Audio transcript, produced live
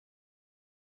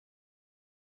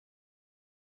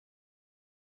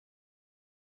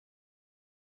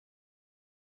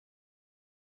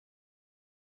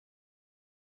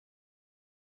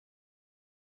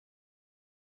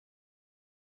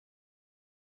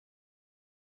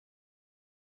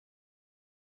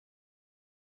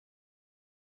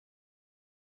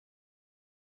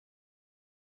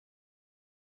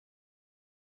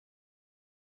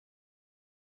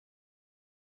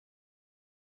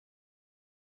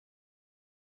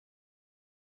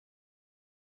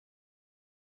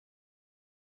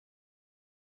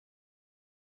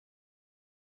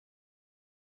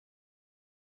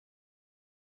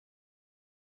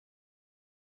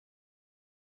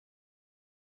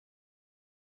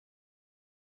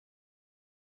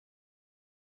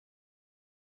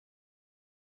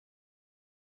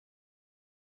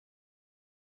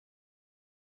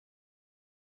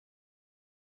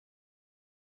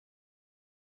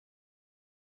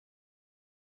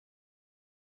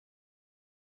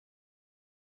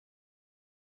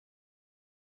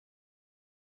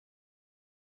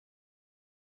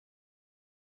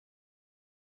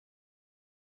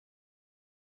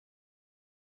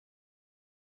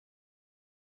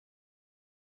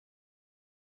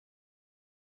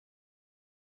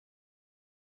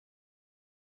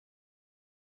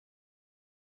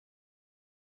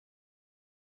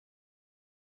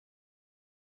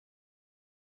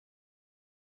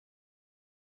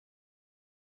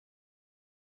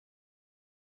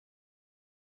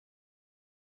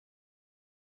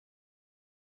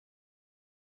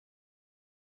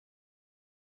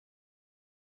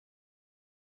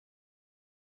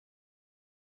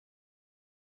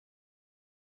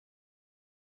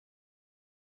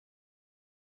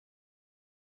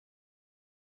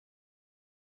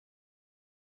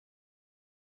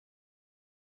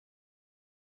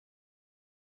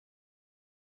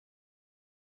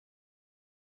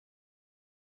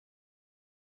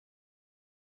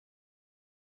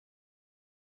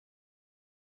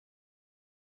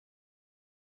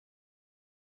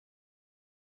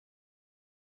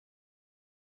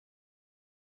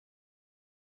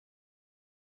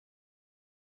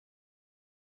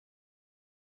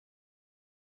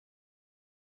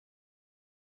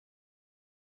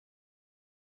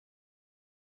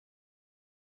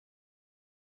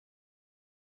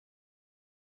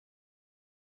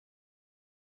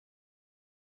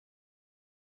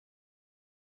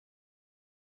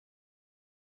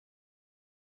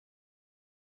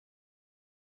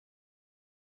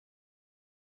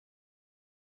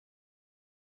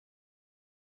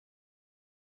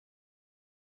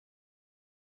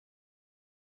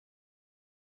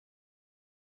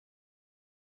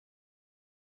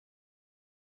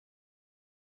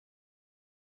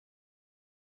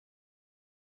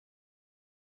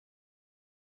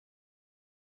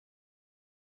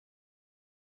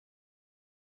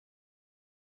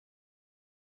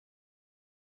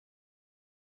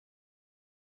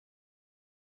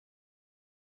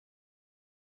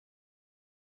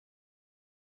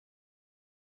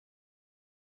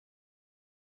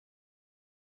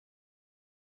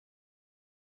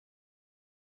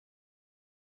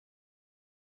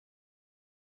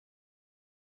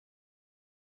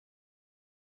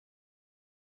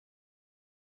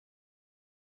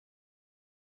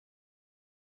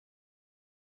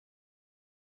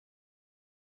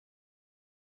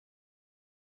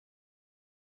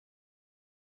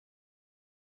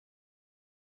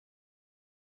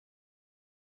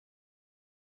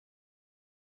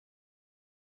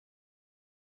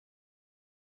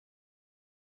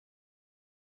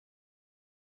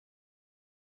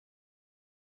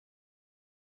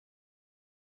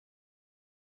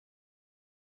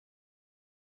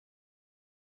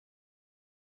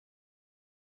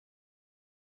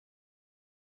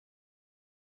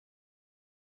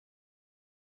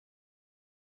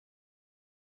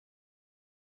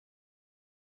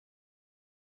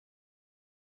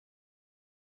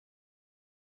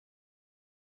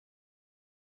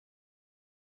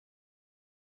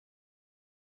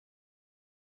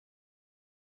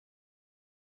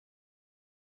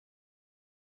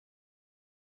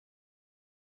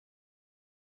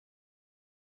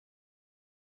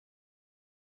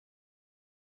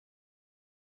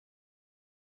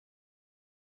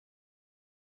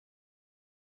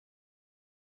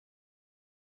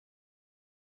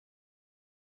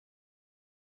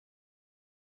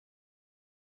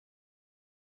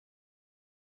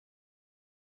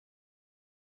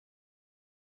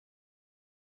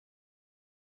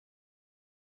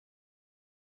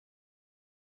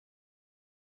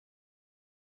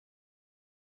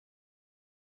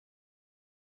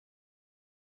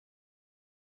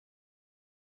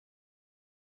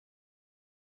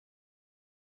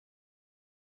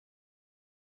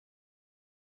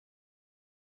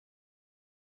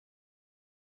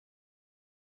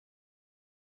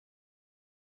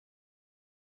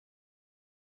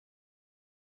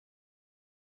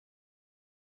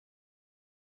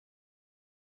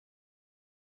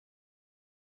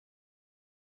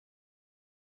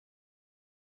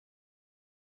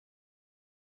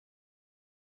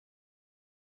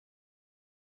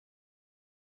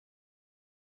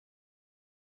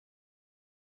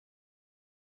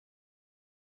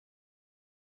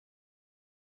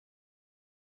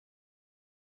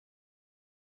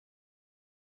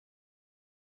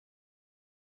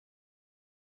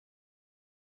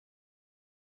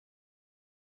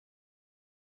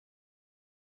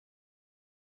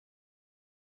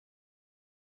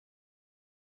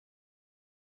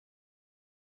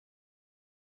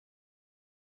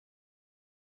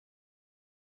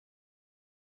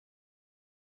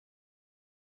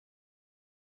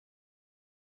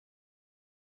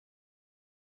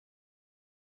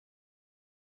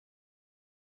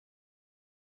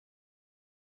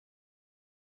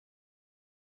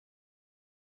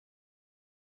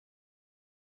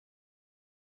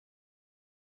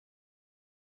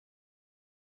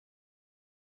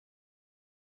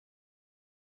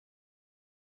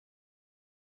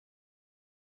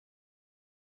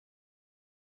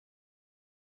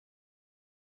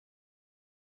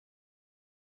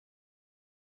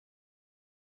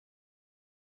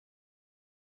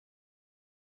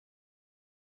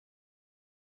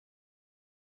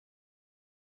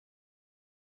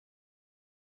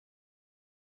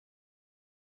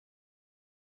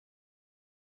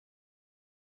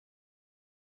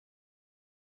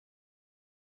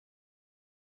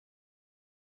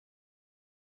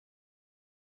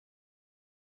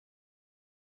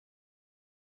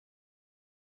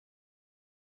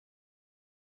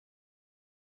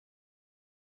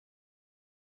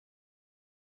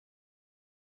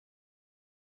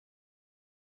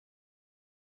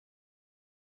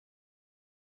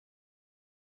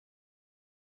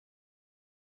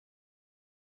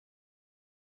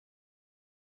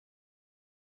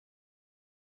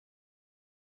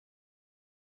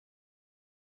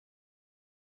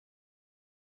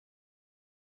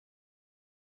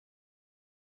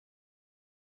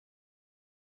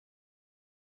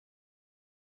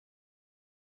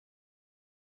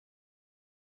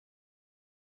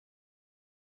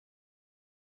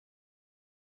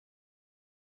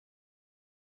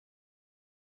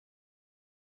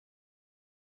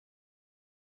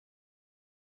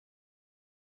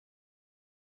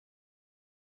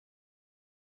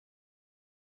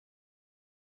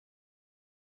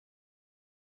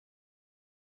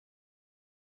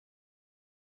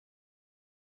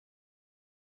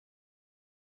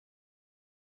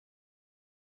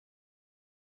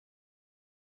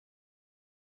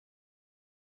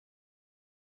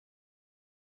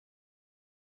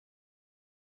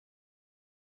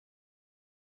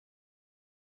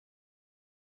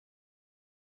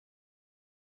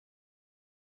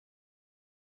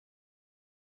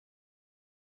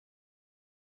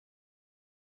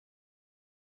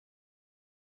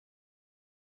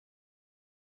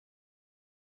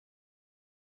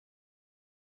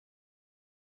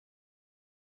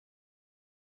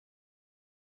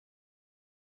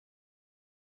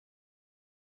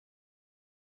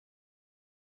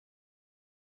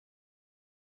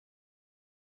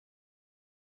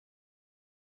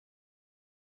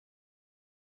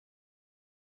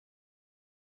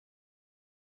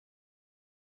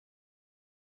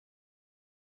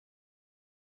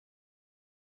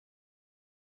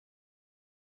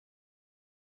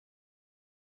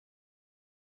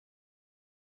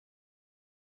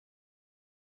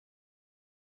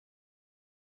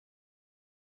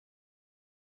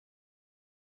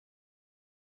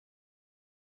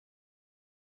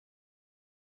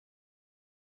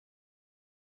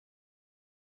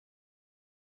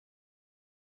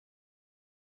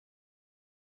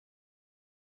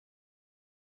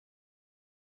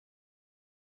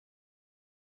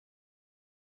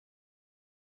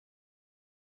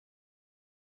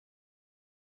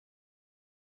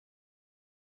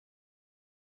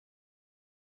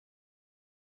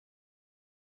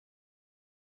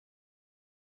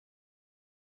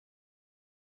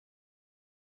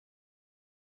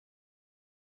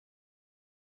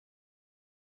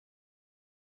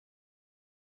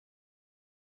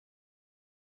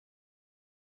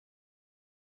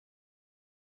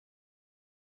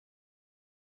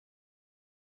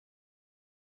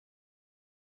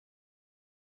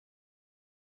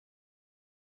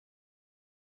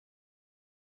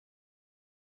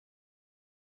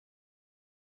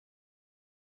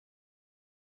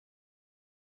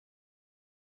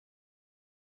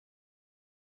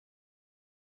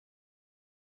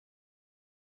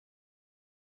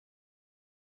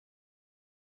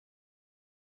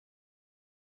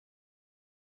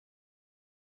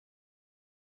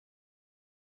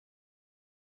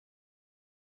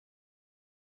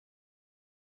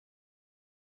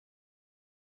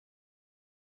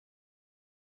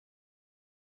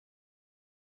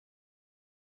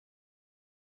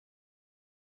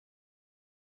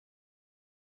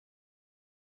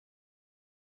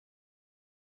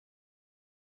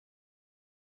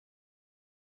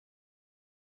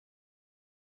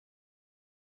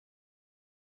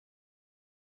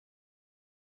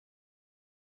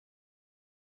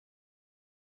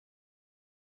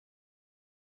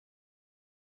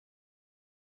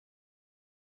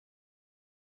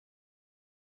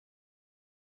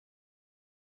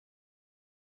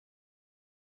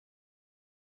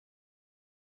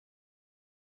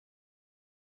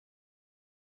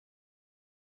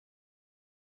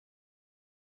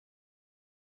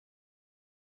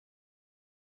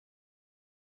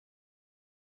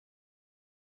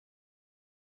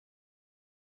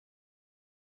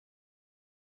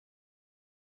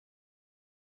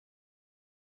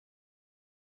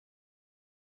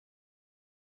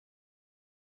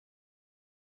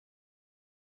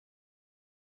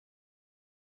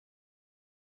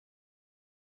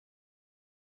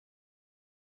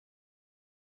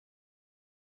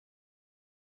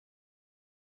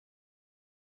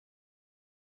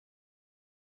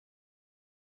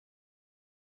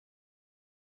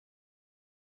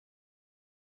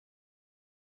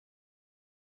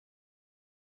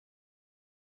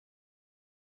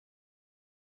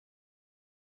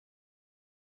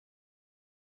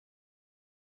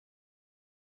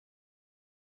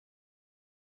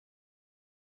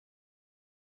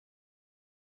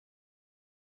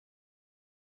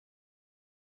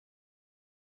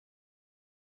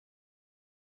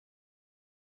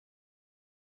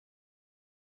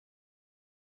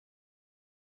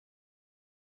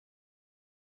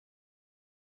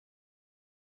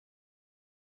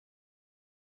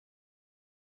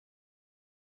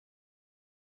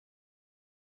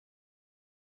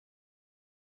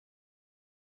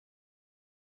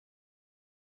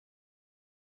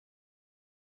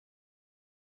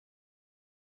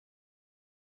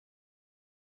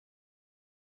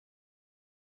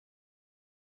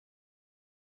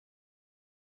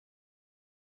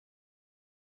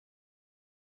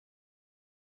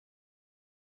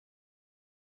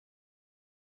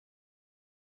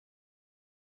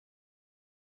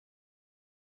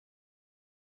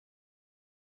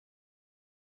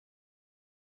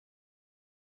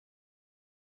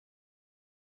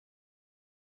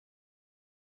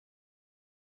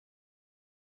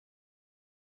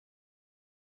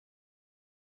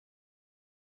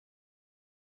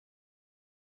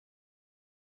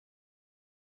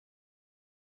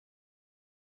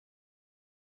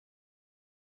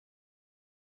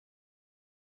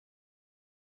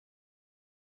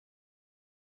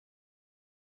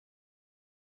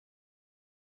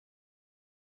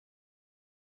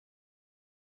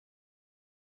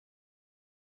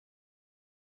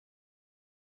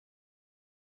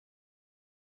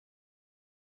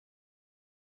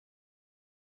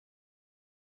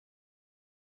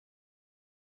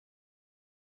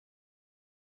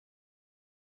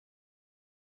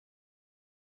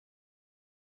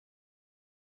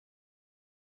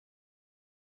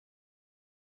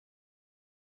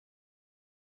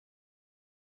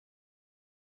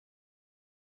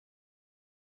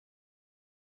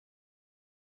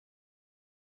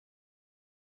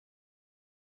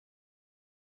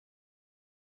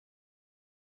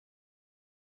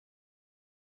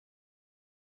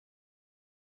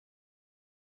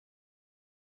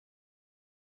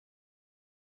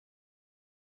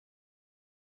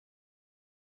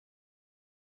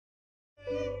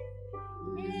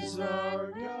is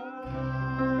our God.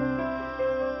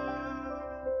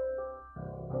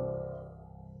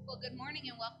 Well, good morning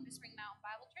and welcome to Spring Mountain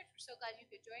Bible Church. We're so glad you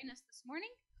could join us this morning.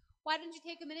 Why don't you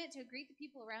take a minute to greet the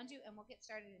people around you, and we'll get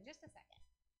started in just a second.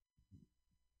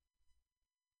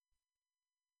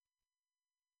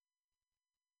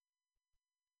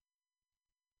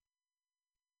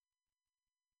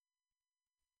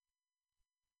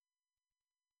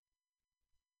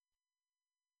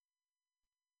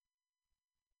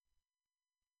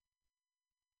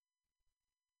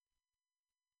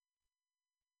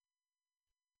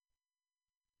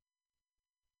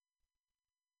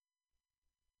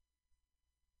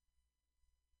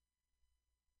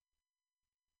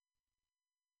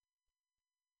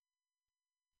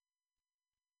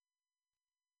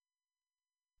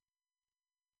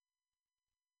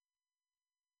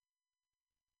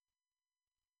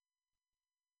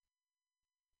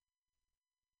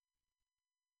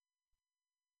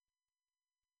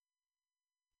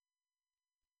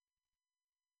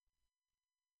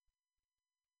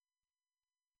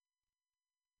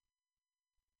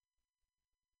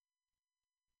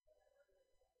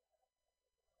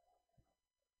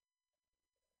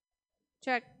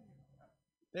 Check.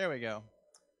 There we go.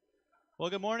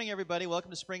 Well, good morning, everybody. Welcome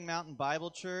to Spring Mountain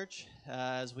Bible Church.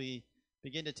 As we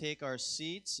begin to take our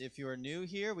seats, if you are new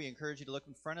here, we encourage you to look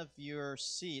in front of your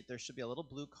seat. There should be a little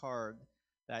blue card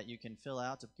that you can fill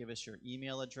out to give us your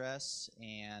email address.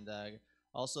 And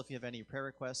also, if you have any prayer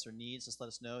requests or needs, just let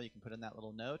us know. You can put in that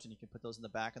little note, and you can put those in the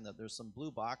back. And there's some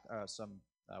wood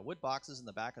boxes in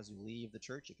the back as you leave the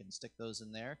church. You can stick those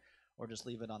in there, or just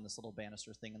leave it on this little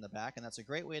banister thing in the back. And that's a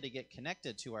great way to get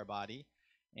connected to our body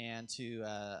and to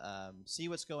see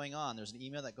what's going on. There's an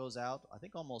email that goes out, I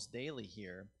think, almost daily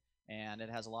here, and it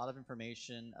has a lot of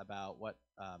information about what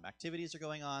activities are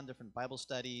going on, different Bible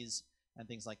studies, and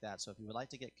things like that. So if you would like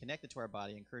to get connected to our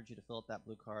body, I encourage you to fill out that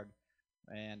blue card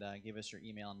and give us your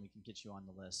email, and we can get you on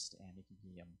the list, and you can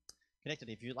be connected.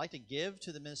 If you'd like to give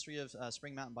to the ministry of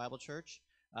Spring Mountain Bible Church,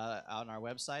 on our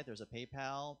website, there's a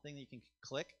PayPal thing that you can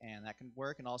click, and that can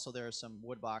work. And also there are some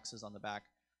wood boxes on the back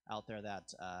out there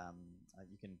that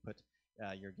you can put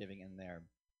your giving in there.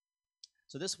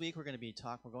 So this week we're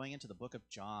going into the book of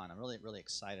John. I'm really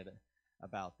excited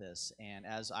about this. And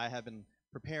as I have been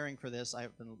preparing for this,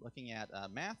 I've been looking at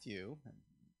Matthew,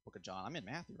 book of John. I'm in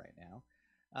Matthew right now.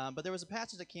 But there was a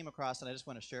passage that came across, and I just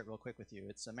want to share it real quick with you.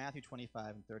 It's Matthew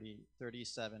 25 and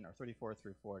 37 or 34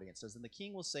 through 40. It says, "And the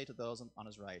king will say to those on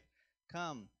his right,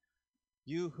 'Come,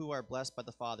 you who are blessed by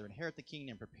the Father, inherit the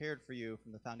kingdom prepared for you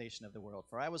from the foundation of the world.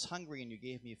 For I was hungry, and you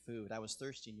gave me food. I was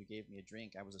thirsty, and you gave me a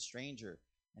drink. I was a stranger,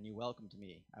 and you welcomed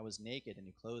me. I was naked, and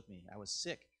you clothed me. I was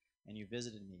sick, and you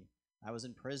visited me. I was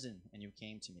in prison, and you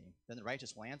came to me.' Then the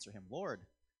righteous will answer him, 'Lord,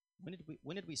 when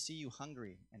did we see you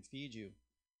hungry and feed you,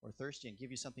 or thirsty and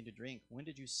give you something to drink? When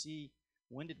did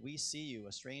we see you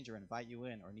a stranger and invite you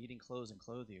in, or needing clothes and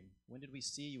clothe you? When did we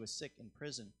see you sick in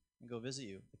prison and go visit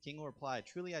you?' The king will reply,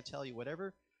 'Truly I tell you,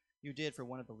 whatever you did for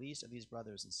one of the least of these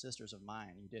brothers and sisters of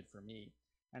mine, you did for me.'"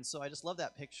 And so I just love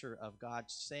that picture of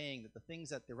God saying that the things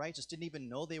that the righteous didn't even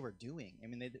know they were doing, I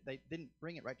mean, they didn't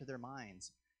bring it right to their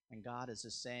minds. And God is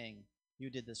just saying, "You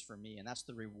did this for me," and that's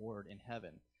the reward in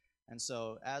heaven. And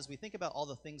so as we think about all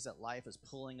the things that life is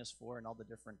pulling us for and all the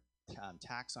different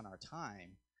tax on our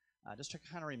time, just to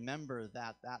kind of remember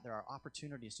that there are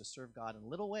opportunities to serve God in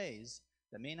little ways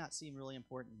that may not seem really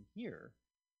important here,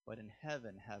 but in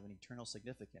heaven have an eternal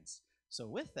significance. So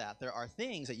with that, there are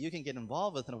things that you can get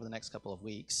involved with over the next couple of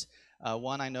weeks.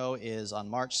 One I know is on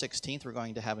March 16th, we're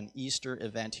going to have an Easter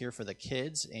event here for the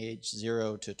kids, age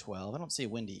 0 to 12. I don't see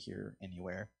Wendy here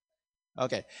anywhere.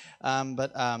 Okay,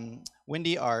 but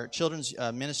Wendy, our children's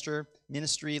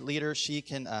ministry leader, she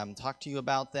can talk to you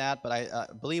about that. But I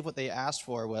believe what they asked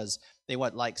for was they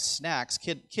want like snacks,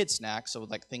 kid snacks, so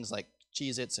like things like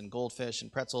Cheez-Its and Goldfish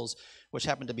and pretzels, which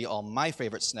happen to be all my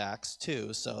favorite snacks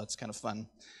too. So it's kind of fun.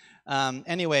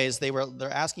 Anyways,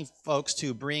 they're asking folks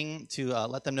to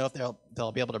let them know if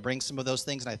they'll be able to bring some of those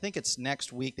things. And I think it's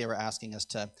next week they were asking us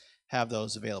to have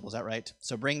those available. Is that right?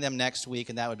 So bring them next week,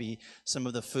 and that would be some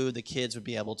of the food the kids would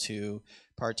be able to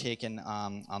partake in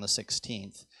on the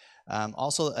 16th.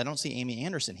 Also, I don't see Amy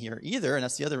Anderson here either, and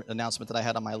that's the other announcement that I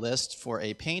had on my list for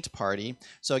a paint party.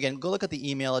 So again, go look at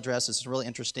the email address. It's really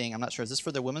interesting. I'm not sure. Is this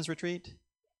for the women's retreat?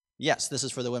 Yes, this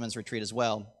is for the women's retreat as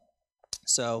well.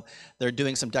 So they're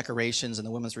doing some decorations, and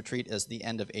the women's retreat is the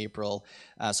end of April.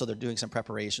 So they're doing some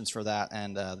preparations for that.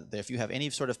 And if you have any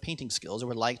sort of painting skills or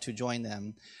would like to join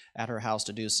them at her house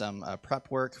to do some prep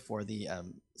work for the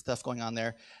stuff going on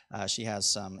there, she has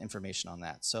some information on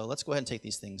that. So let's go ahead and take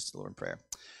these things to the Lord in prayer.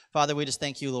 Father, we just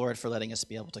thank you, Lord, for letting us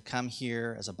be able to come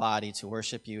here as a body to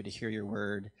worship you, to hear your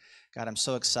word. God, I'm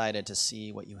so excited to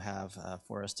see what you have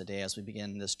for us today as we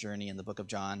begin this journey in the book of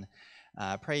John.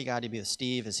 Pray, God, to be with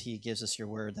Steve as he gives us your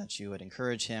word, that you would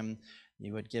encourage him,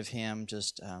 you would give him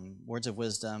just words of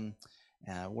wisdom,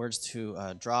 words to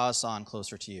draw us on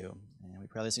closer to you. And we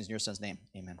pray these things in your son's name.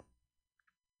 Amen.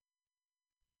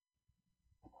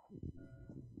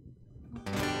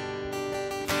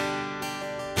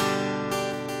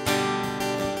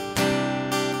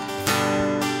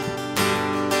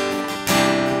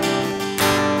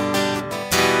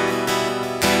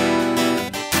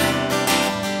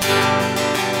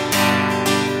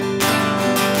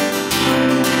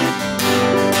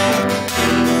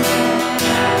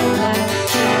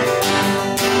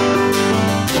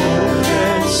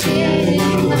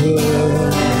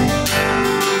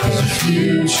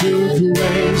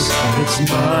 It's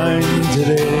mine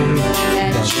today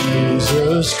that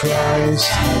Jesus Christ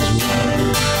has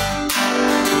won.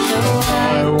 So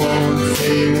I won't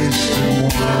face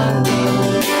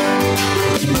tomorrow.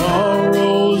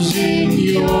 Tomorrow's in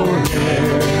your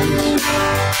hands.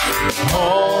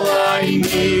 All I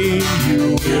need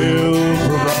you will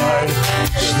provide.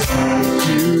 Just like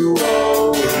you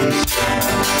always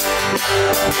have.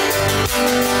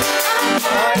 I'm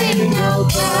fighting a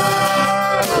battle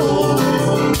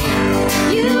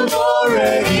you've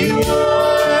already won.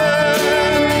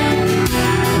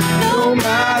 No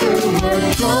matter what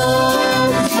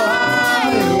comes my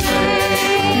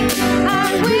way, I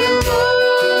will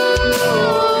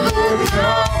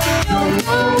overcome. Don't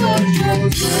know what you're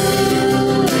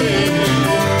doing,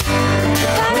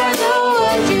 but I know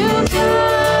what you've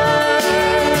done.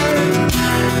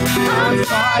 I'm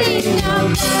fighting a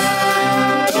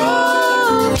battle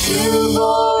you've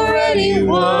already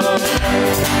won.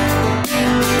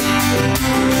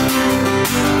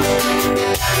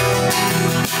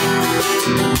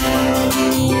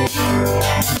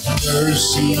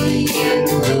 Mercy in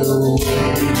the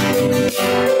way,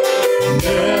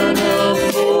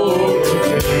 manifold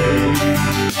today.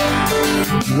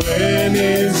 When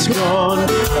it's gone,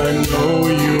 I know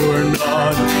you are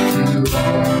not. You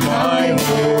are my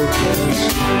hope and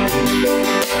strength.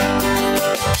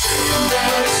 The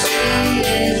sea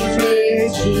is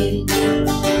raging,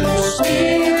 your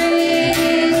spirit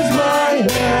is my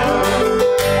help.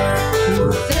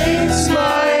 Fix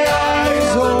my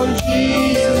eyes on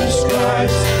Jesus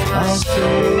Christ. I'll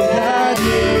say that it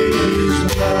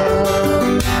is well.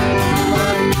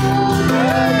 I know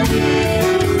that it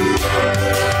is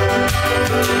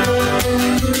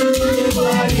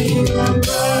fighting a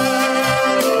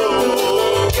battle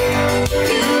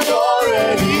you've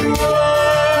already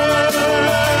won.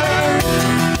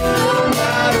 No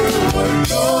matter what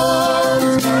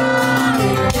comes my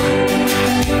way,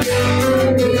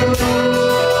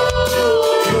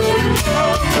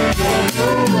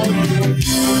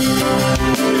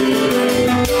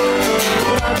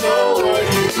 I know what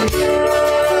you've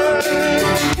done.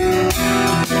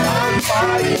 I'm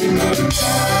fighting the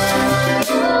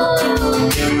battle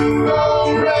you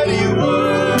already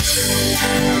won.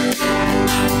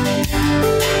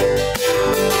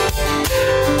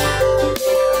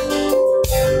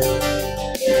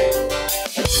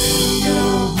 You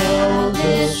know how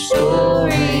the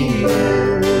story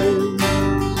ends.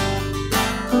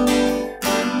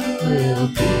 Will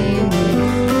be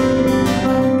with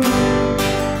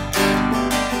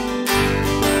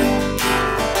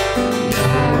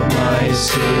you're my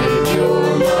Savior,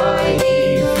 my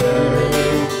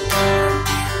defense.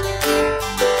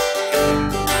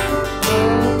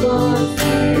 Oh Lord,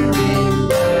 fearing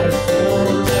that for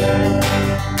death.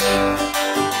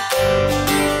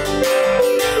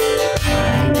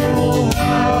 I know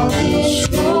how the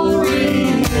story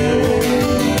ends.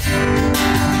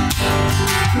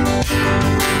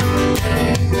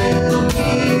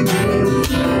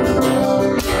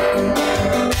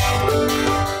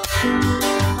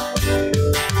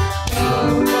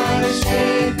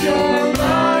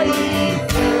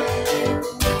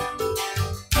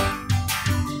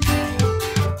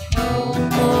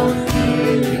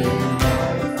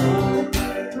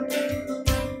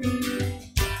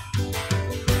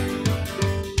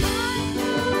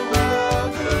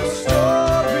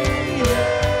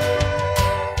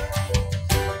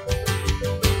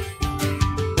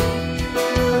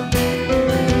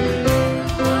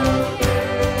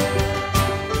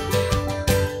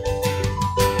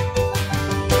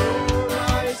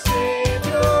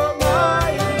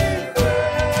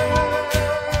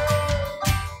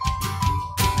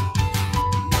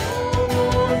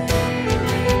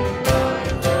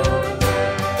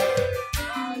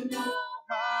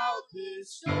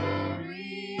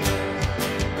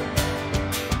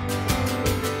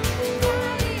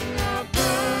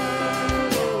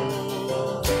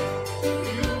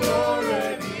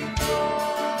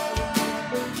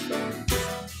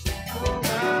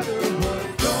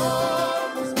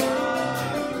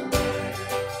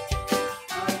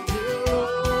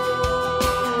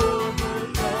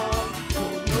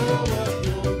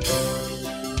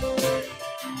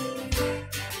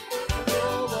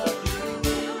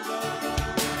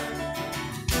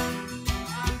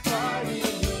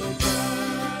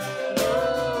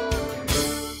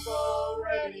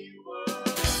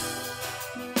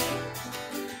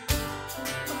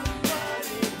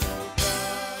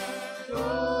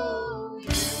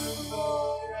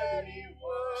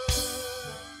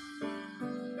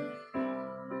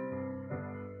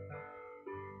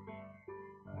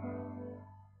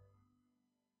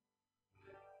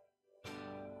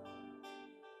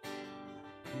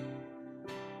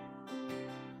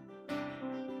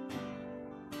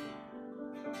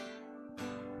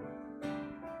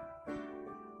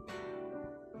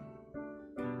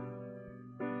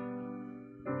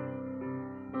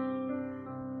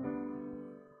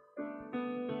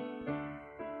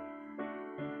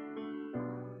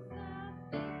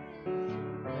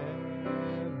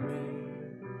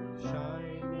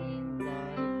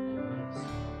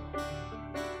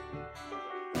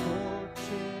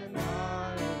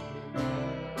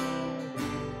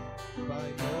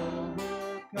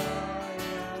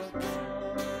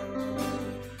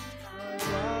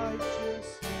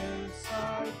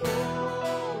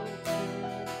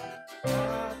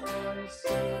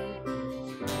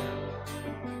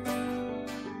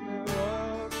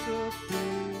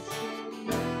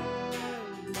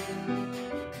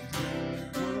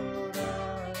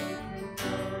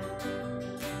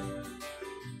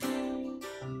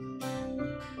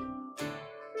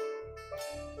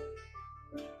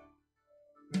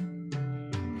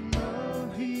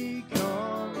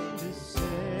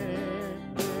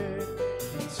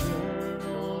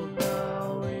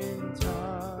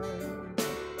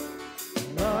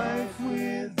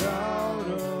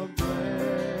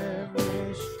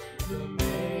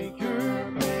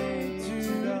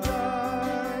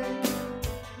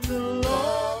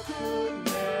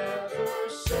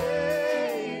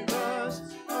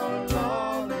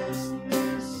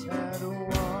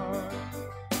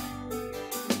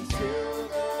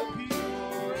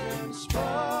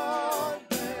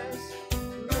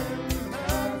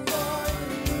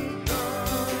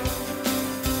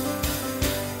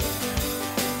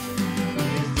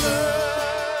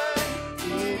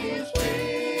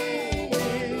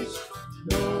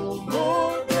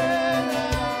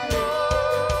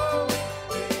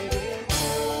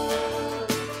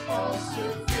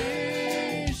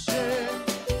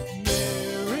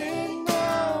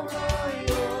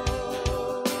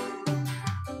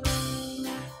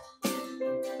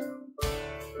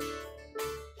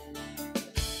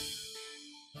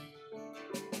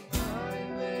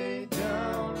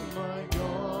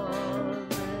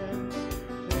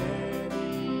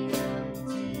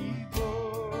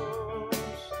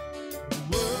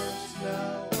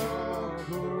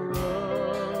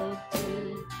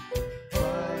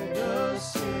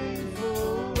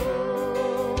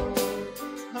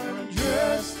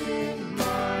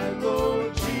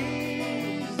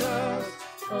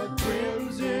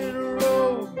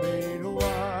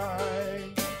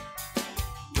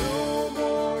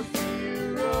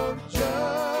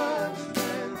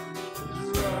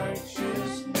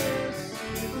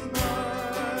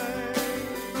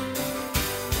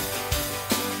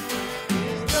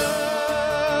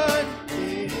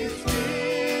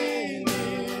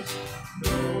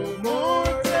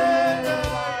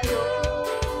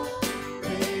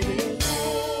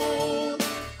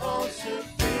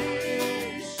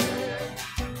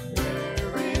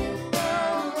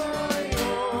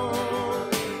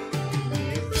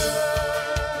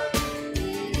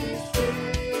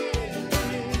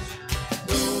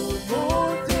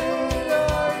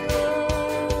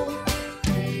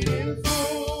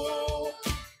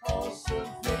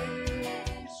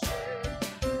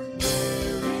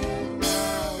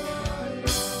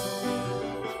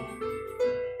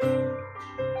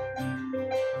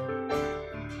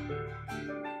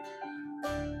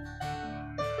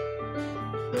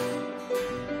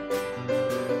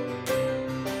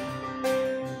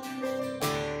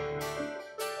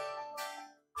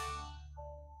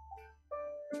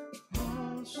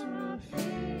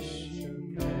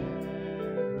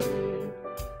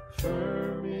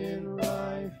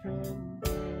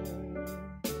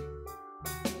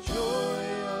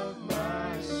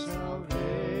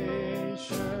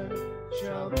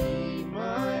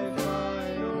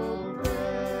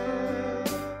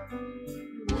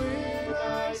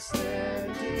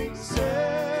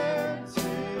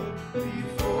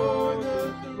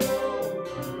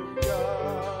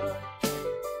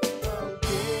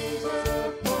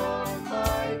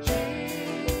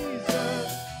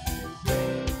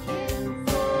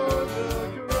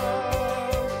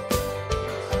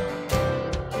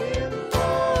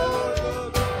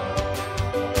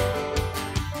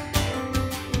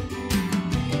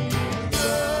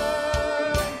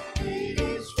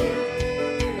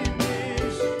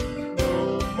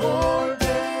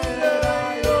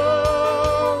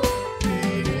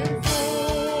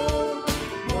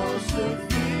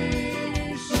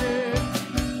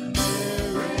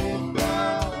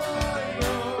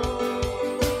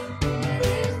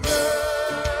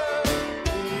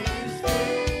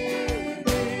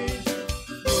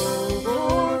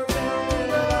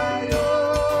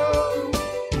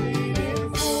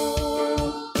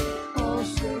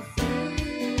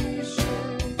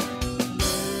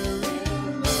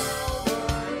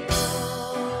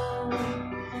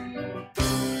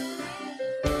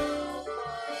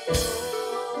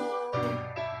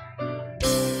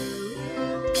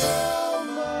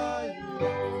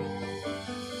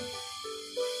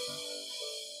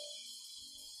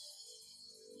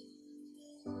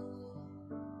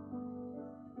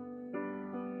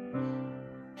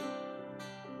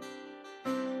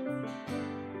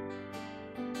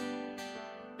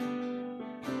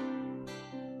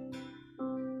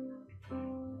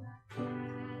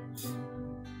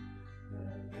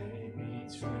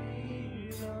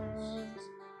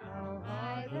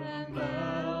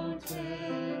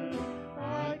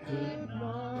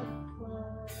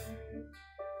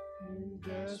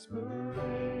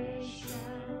 desperation,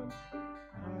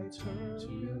 I turned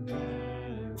to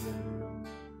heaven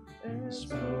and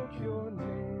spoke your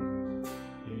name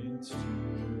into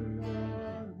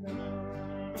the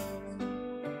night.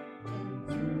 And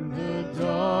through the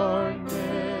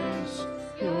darkness,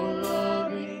 your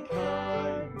loving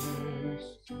kindness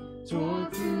tore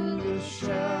through the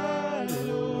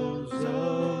shadows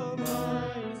of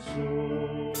my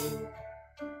soul.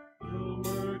 The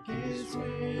work is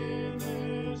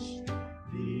finished,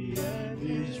 the end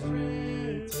is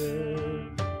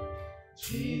written.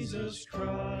 Jesus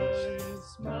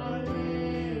Christ, my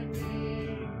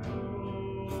living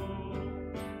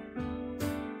hope.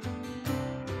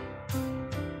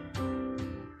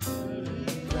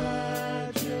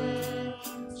 Imagine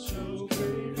so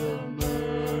great a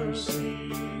mercy.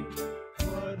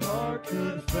 What heart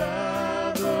could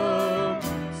fathom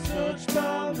such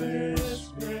boundless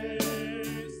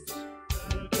grace?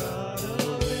 The God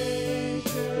of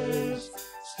ages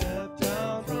stepped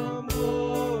down from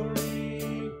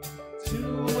glory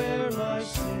to wear my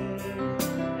sin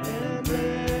and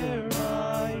bear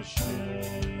my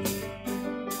shame.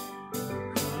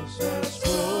 Cross has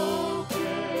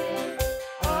spoken,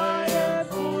 I am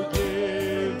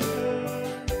forgiven.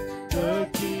 The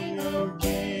King of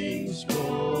Kings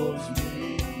calls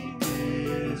me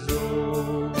his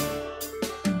own.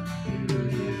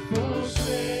 Beautiful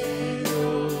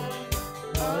Savior,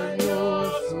 I'm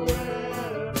yours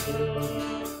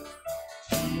forever.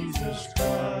 Jesus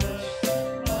Christ,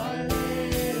 my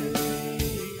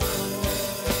living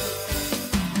hope.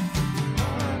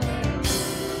 Hallelujah,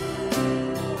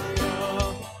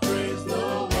 praise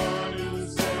the one who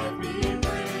set me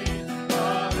free.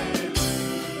 Hallelujah,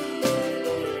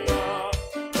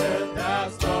 death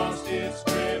has lost its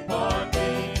grip on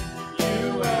me.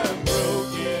 You have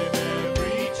broken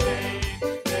every chain.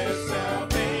 There's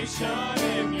salvation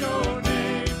in your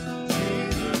name.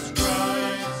 Jesus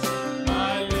Christ,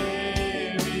 my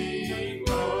living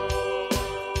hope.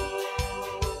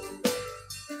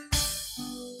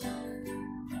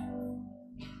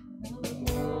 The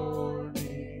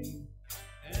morning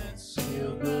and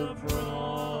seal the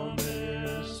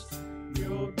promise.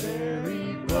 Your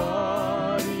very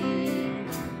body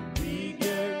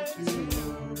began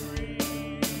to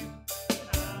breathe.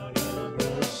 Out of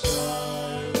the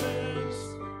silence,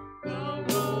 the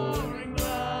roaring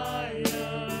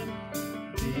lion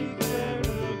declared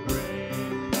the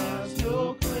grave has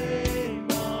no claim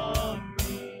on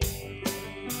me.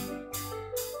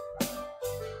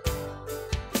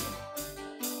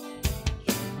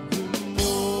 The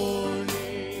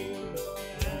morning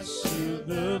has sealed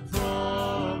the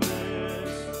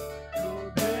promise.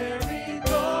 Your very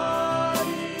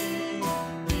body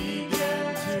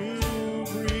began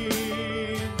to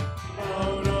breathe.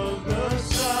 Out of the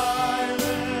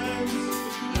silence,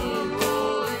 the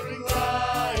roaring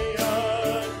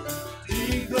lion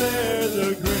declared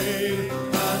the grave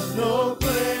has no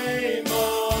claim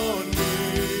on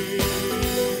me.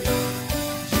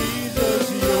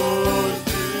 Jesus,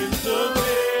 yours is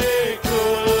the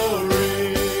victory.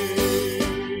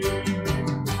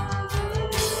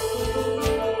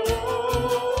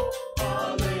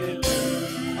 Hallelujah,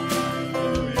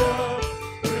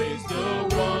 praise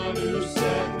the one who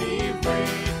set me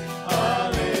free.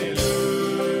 Hallelujah,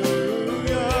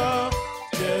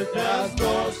 death has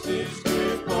lost its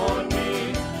grip on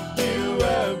me. You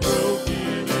have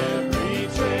broken every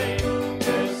chain.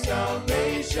 There's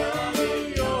salvation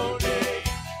in your name.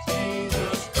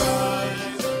 Jesus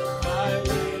Christ, my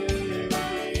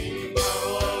living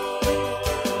hope.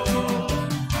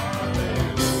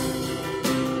 Hallelujah,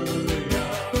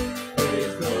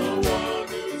 praise the one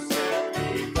who set me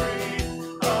free.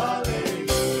 Hallelujah,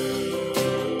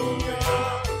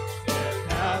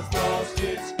 death has lost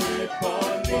its grip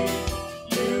on me.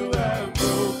 You have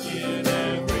broken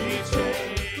every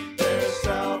chain. There's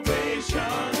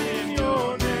salvation in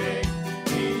your name.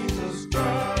 Jesus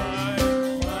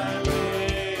Christ, my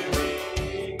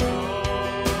living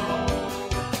hope.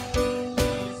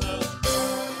 Jesus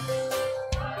Christ,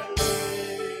 my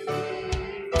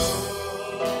living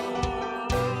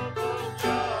hope.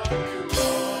 God, you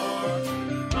are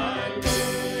my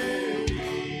living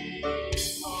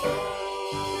hope.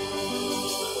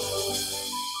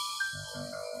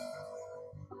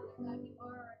 Father God, you are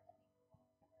our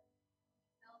celebrating today.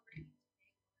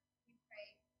 We pray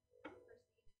first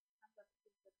that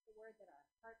comes up to the word that our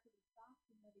hearts will be soft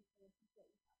and ready to listen to what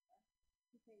you have for us.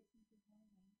 We pray in Jesus' name.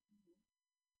 Amen.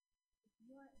 If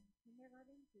you are in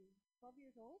kindergarten to 12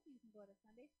 years old, you can go to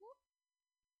Sunday school.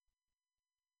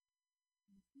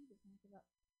 And Steve is going to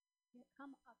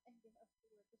come up and give us the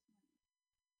word this morning.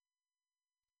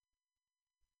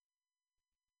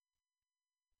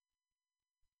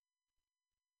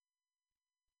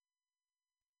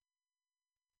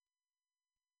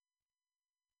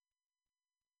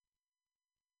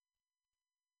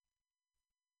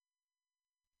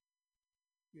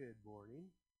 Good morning.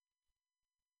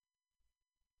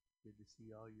 Good to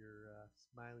see all your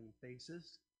smiling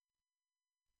faces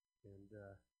and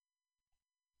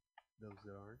those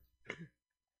that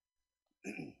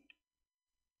aren't.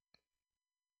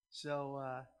 So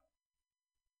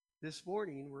this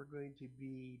morning we're going to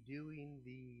be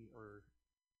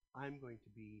I'm going to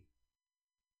be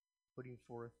putting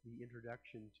forth the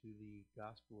introduction to the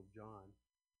Gospel of John.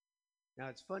 Now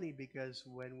it's funny because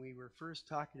when we were first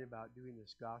talking about doing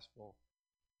this Gospel,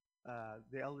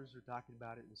 the elders were talking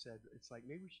about it and said it's like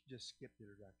maybe we should just skip the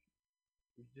introduction.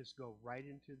 We should just go right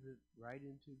into the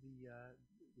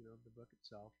the book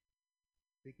itself,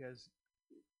 because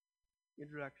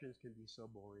introductions can be so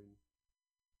boring,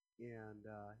 and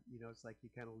it's like you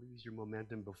kind of lose your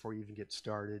momentum before you even get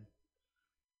started.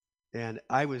 And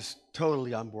I was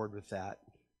totally on board with that.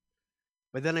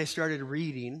 But then I started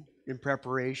reading in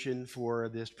preparation for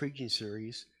this preaching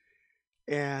series,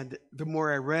 and the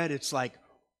more I read, it's like,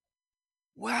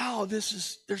 wow,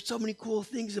 there's so many cool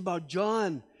things about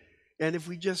John. And if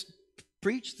we just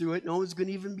preach through it, no one's going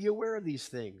to even be aware of these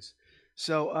things.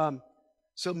 So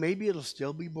maybe it'll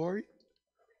still be boring,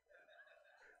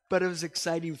 but it was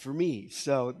exciting for me.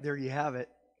 So there you have it.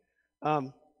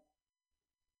 I'm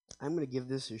going to give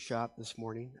this a shot this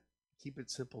morning. Keep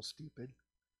it simple, stupid.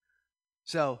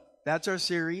 So that's our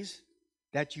series,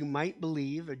 That You Might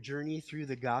Believe, a journey through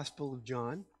the Gospel of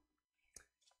John.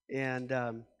 And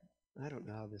I don't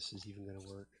know how this is even going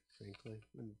to work, frankly.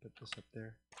 Let me put this up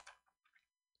there.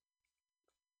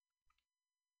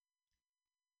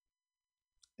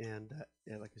 And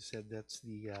like I said, that's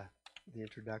the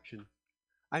introduction.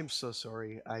 I'm so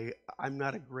sorry. I'm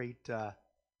not a great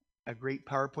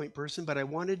PowerPoint person, but I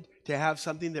wanted to have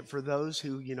something that for those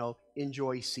who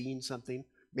enjoy seeing something,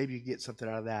 maybe you get something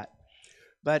out of that.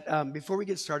 But before we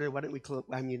get started, why don't we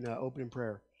open in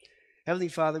prayer. Heavenly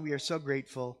Father, we are so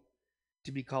grateful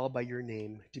to be called by your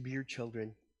name, to be your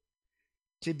children,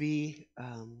 to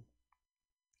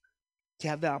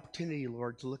have the opportunity,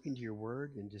 Lord, to look into your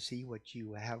word and to see what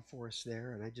you have for us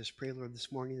there. And I just pray, Lord,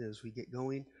 this morning as we get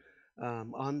going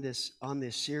on this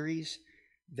series,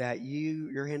 that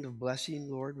your hand of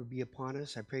blessing, Lord, would be upon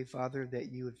us. I pray, Father,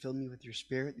 that you would fill me with your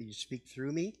spirit, that you speak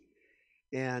through me.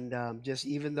 And just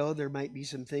even though there might be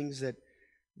some things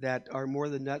that are more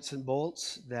than nuts and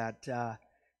bolts, that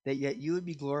yet you would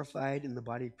be glorified and the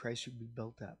body of Christ would be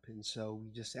built up. And so we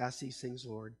just ask these things,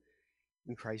 Lord,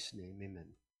 in Christ's name, amen.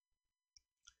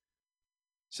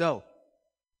 So,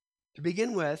 to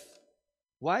begin with,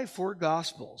 why 4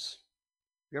 Gospels?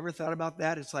 You ever thought about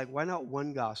that? It's like, why not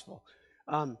one Gospel?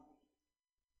 And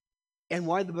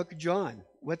why the book of John?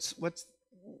 What's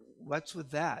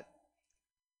with that?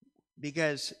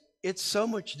 Because it's so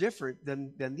much different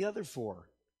than the other 4.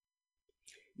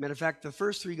 Matter of fact, the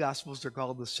first 3 Gospels are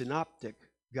called the Synoptic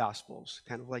Gospels,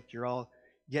 kind of like you're all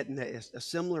getting a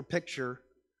similar picture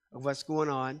of what's going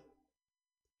on.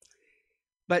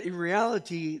 But in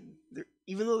reality,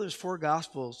 even though there's 4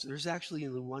 Gospels, there's actually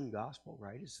only one Gospel,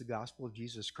 right? It's the Gospel of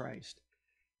Jesus Christ.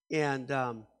 And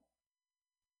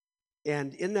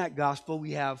in that Gospel,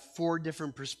 we have 4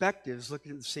 different perspectives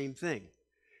looking at the same thing.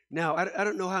 Now, I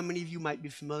don't know how many of you might be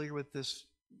familiar with this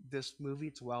movie.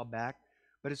 It's a while back,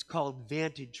 but it's called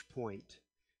Vantage Point.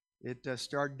 It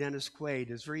starred Dennis Quaid.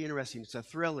 It's very interesting. It's a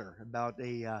thriller about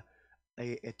a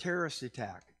terrorist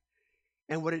attack.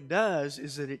 And what it does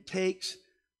is that it takes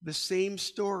the same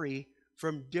story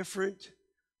from different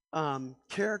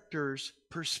characters'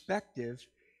 perspective,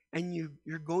 and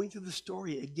you're going through the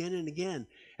story again and again,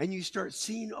 and you start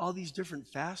seeing all these different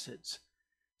facets.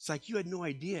 It's like you had no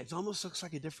idea. It almost looks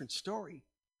like a different story,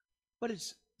 but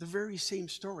it's the very same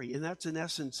story, and that's in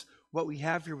essence what we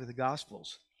have here with the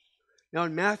Gospels. Now,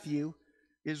 in Matthew,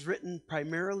 is written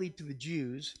primarily to the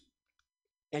Jews,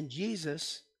 and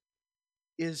Jesus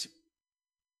is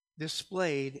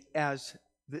displayed as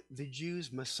the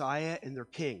Jews' Messiah and their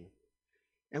king.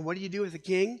 And what do you do with a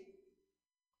king?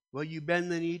 Well, you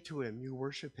bend the knee to him. You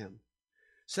worship him.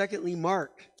 Secondly,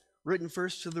 Mark, written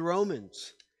first to the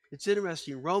Romans. It's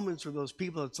interesting. Romans are those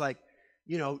people, it's like,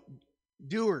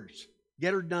 doers.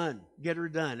 Get her done. Get her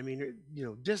done. I mean,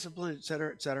 discipline, et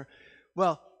cetera, et cetera.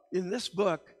 Well, in this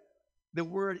book, the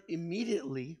word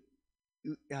immediately,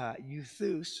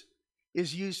 euthus,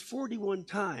 is used 41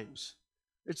 times.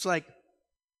 It's like,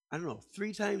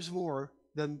 3 times more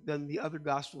than the other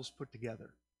Gospels put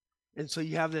together. And so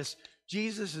you have this,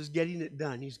 Jesus is getting it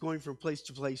done. He's going from place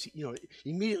to place.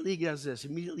 Immediately he does this,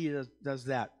 immediately he does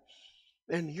that.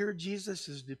 And here Jesus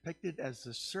is depicted as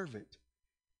the servant,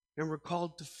 and we're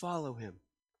called to follow him.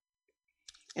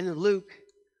 And in Luke,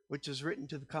 which is written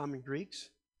to the common Greeks,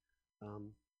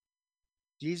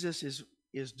 Jesus is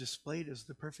is displayed as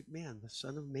the perfect man, the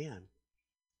Son of Man,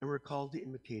 and we're called to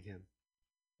imitate him.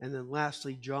 And then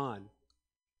lastly, John,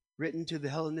 written to the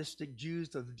Hellenistic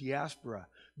Jews of the diaspora,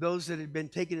 those that had been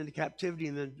taken into captivity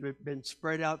and then been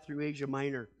spread out through Asia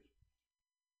Minor,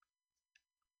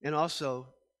 and also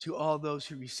to all those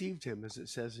who received him, as it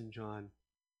says in John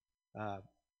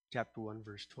chapter 1,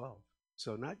 verse 12.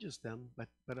 So not just them,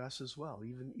 but us as well,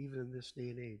 even in this day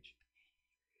and age.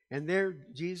 And there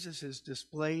Jesus is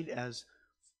displayed as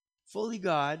fully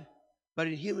God, but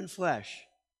in human flesh.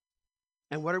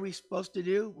 And what are we supposed to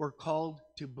do? We're called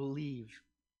to believe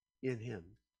in him.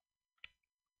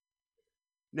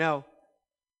 Now,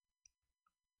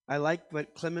 I like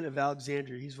what Clement of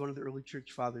Alexandria, he's one of the early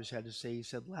church fathers, had to say. He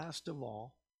said, last of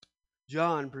all,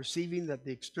 John, perceiving that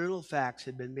the external facts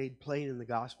had been made plain in the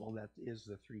gospel, that is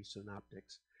the three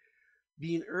synoptics,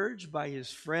 being urged by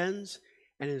his friends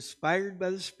and inspired by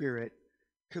the Spirit,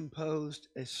 composed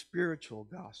a spiritual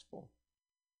gospel.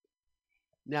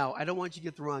 Now, I don't want you to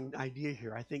get the wrong idea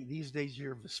here. I think these days you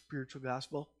hear of a spiritual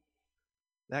gospel.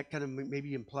 That kind of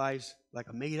maybe implies like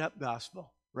a made-up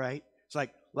gospel, right? It's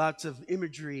like lots of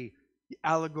imagery,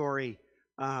 allegory.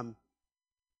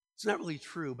 It's not really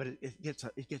true, but it gets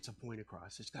a point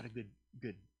across. It's got a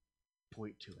good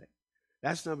point to it.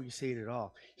 That's not what he's saying at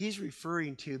all. He's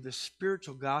referring to the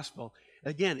spiritual gospel.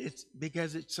 Again, it's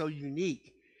because it's so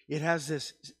unique. It has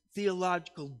this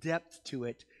theological depth to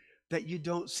it that you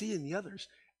don't see in the others.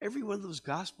 Every one of those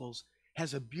gospels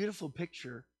has a beautiful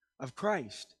picture of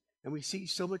Christ, and we see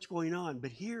so much going on.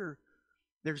 But here,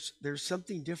 there's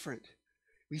something different.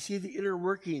 We see the inner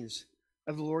workings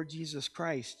of the Lord Jesus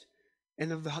Christ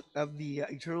and of the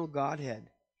eternal Godhead.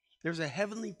 There's a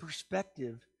heavenly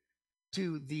perspective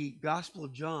to the Gospel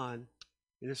of John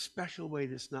in a special way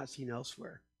that's not seen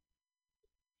elsewhere.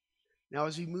 Now,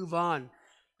 as we move on,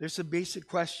 there's some basic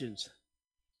questions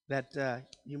that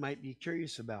you might be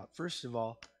curious about. First of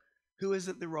all, who is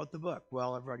it that wrote the book?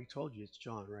 Well, I've already told you it's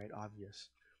John, right? Obvious.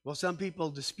 Well, some people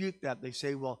dispute that. They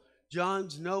say, well,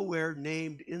 John's nowhere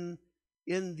named in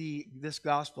this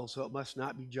gospel, so it must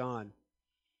not be John.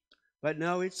 But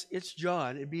no, it's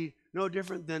John. It'd be no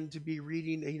different than to be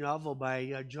reading a novel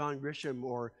by John Grisham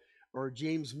or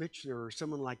James Michener or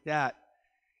someone like that,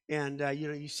 and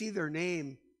you see their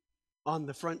name on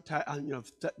the front,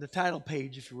 the title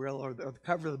page, if you will, or the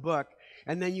cover of the book,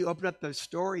 and then you open up the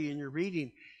story and you're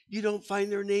reading. You don't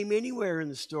find their name anywhere in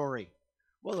the story.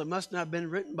 Well, it must not have been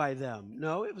written by them.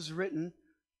 No, it was written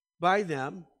by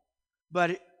them,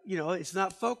 but it's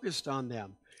not focused on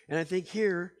them. And I think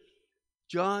here,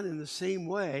 John, in the same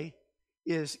way,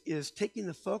 is taking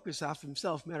the focus off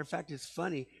himself. Matter of fact, it's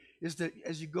funny, is that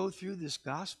as you go through this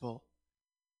gospel,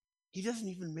 he doesn't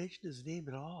even mention his name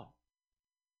at all.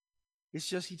 It's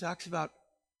just he talks about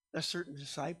a certain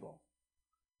disciple.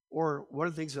 Or one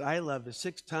of the things that I love is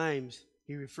 6 times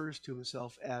he refers to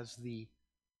himself as the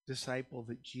disciple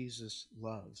that Jesus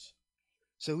loves.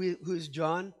 So who is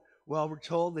John? Well, we're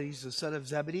told that he's the son of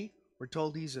Zebedee. We're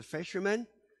told he's a fisherman.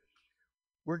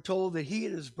 We're told that he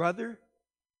and his brother,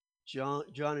 John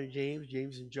and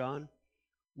James and John,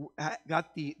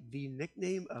 got the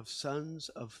nickname of Sons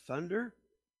of Thunder.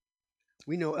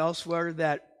 We know elsewhere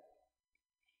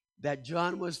that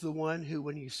John was the one who,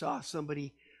 when he saw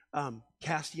somebody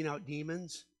casting out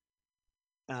demons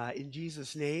in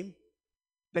Jesus' name,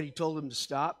 that he told him to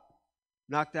stop,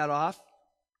 knock that off.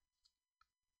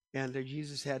 And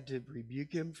Jesus had to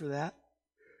rebuke him for that.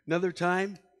 Another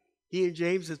time, he and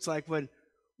James, it's like when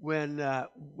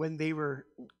they were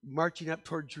marching up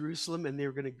toward Jerusalem and they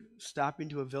were going to stop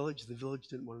into a village, the village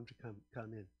didn't want them to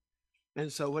come in.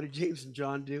 And so what did James and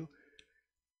John do?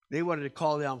 They wanted to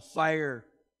call down fire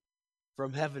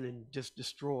from heaven and just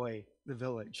destroy the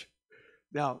village.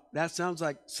 Now, that sounds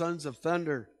like sons of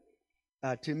thunder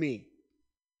to me.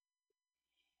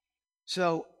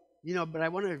 So, but I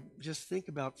want to just think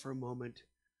about for a moment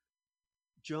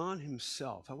John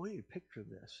himself. I want you to picture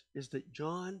this, is that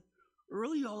John,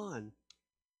 early on,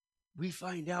 we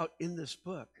find out in this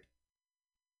book,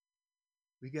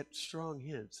 we get strong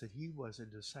hints that he was a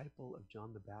disciple of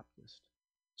John the Baptist.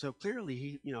 So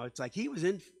clearly, it's like he was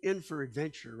in for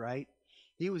adventure, right?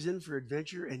 He was in for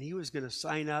adventure, and he was going to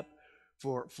sign up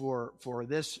for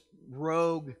this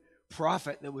rogue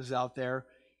prophet that was out there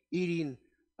eating.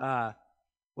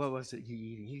 What was it he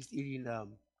eating? He's eating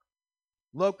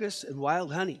locusts and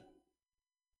wild honey.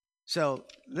 So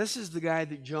this is the guy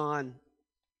that John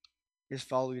is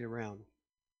following around.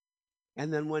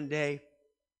 And then one day,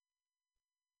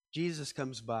 Jesus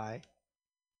comes by,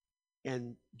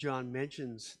 and John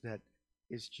mentions that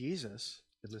it's Jesus,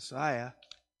 the Messiah,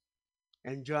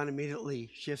 and John immediately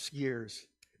shifts gears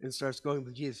and starts going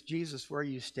with Jesus. Jesus, where are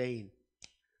you staying?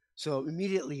 So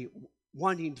immediately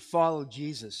wanting to follow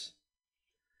Jesus.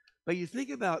 But you think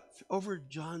about over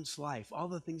John's life, all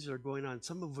the things that are going on,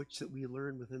 some of which that we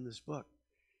learn within this book,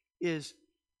 is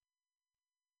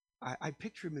I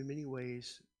picture him in many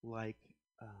ways like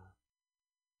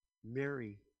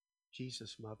Mary,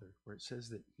 Jesus' mother, where it says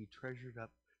that she treasured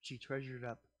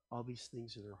up all these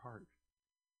things in her heart.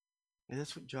 And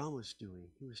that's what John was doing.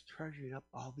 He was treasuring up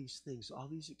all these things, all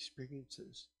these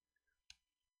experiences.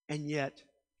 And yet,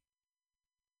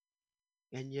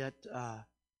 I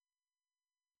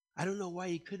don't know why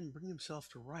he couldn't bring himself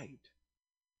to write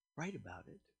about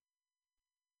it.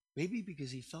 Maybe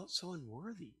because he felt so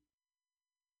unworthy.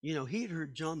 You know, he had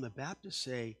heard John the Baptist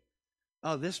say,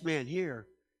 oh, this man here,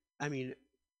 I mean,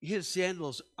 his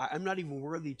sandals, I'm not even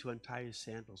worthy to untie his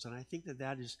sandals. And I think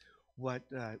that is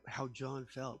how John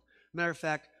felt. Matter of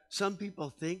fact, some people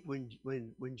think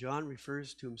when John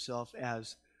refers to himself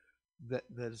as the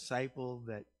disciple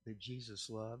that Jesus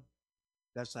loved,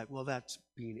 that's like, well, that's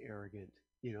being arrogant.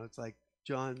 You know, it's like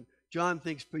John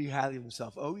thinks pretty highly of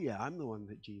himself. Oh yeah, I'm the one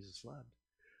that Jesus loved.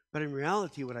 But in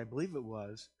reality, what I believe it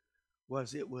was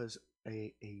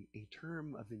a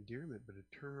term of endearment, but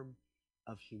a term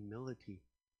of humility.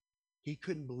 He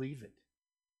couldn't believe it.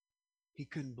 He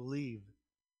couldn't believe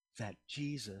that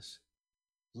Jesus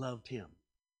loved him.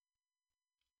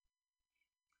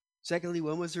 Secondly,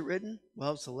 when was it written?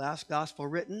 Well, it's the last gospel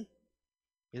written,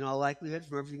 in all likelihood,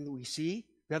 from everything that we see.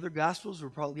 The other gospels were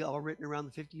probably all written around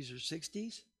the 50s or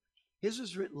 60s. His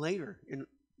was written later, and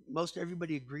most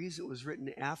everybody agrees it was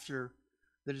written after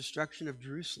the destruction of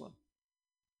Jerusalem.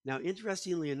 Now,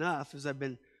 interestingly enough, as I've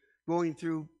been going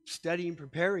through studying,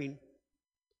 preparing,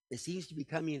 it seems to be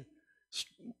becoming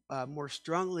more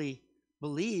strongly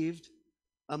believed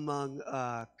among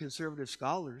conservative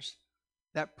scholars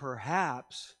that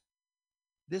perhaps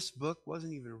this book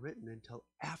wasn't even written until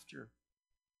after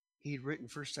he'd written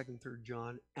 1st, 2nd, 3rd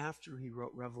John, after he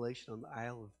wrote Revelation on the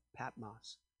Isle of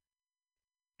Patmos,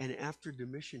 and after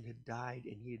Domitian had died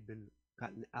and he had been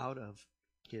gotten out of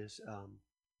his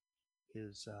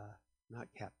not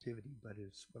captivity, but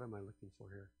his, what am I looking for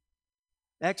here?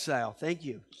 Exile. Thank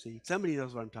you. See, somebody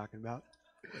knows what I'm talking about.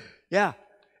 Yeah,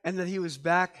 and that he was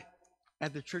back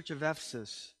at the church of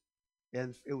Ephesus,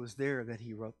 and it was there that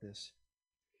he wrote this.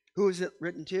 Who is it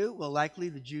written to? Well, likely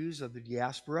the Jews of the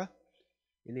diaspora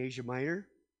in Asia Minor,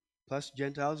 plus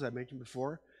Gentiles, I mentioned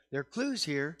before. There are clues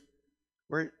here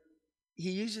where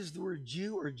he uses the word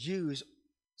Jew or Jews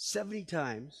 70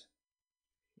 times.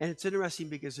 And it's interesting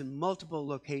because in multiple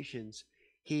locations,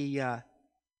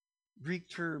 Greek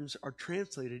terms are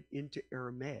translated into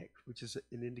Aramaic, which is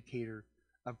an indicator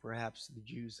of perhaps the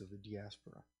Jews of the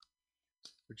diaspora,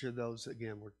 which are those,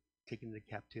 again, were taken into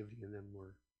captivity and then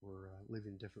were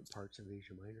living in different parts of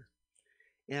Asia Minor.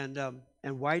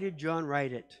 And why did John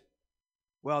write it?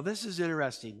 Well, this is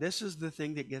interesting. This is the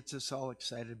thing that gets us all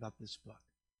excited about this book,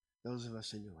 those of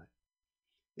us in your life,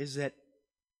 is that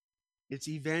it's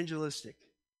evangelistic,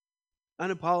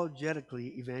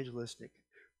 unapologetically evangelistic.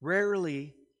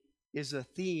 Rarely is a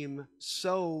theme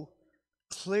so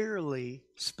clearly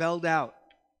spelled out.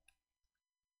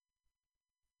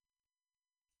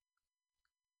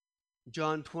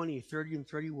 John 20, 30 and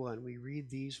 31, we read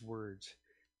these words.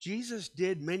 Jesus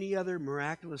did many other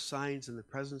miraculous signs in the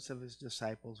presence of his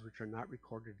disciples, which are not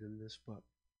recorded in this book.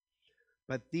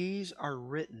 But these are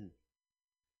written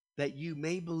that you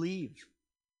may believe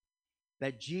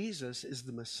that Jesus is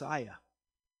the Messiah,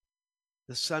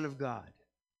 the Son of God,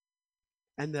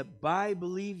 and that by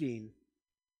believing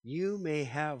you may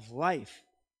have life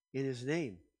in his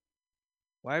name.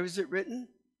 Why was it written?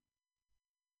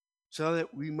 So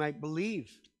that we might believe,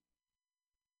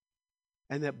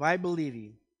 and that by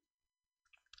believing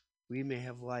we may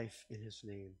have life in his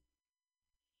name.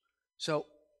 So,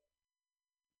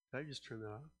 did I just turn that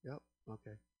off? Yep,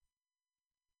 okay.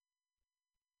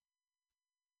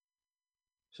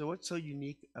 So what's so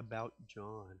unique about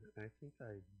John? I think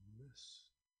I missed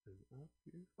it up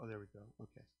here. Oh, there we go.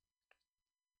 Okay.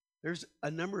 There's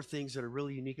a number of things that are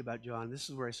really unique about John. This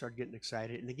is where I start getting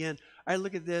excited. And again, I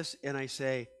look at this and I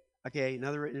say, okay,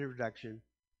 another introduction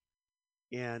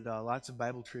and lots of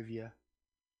Bible trivia.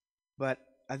 But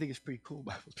I think it's pretty cool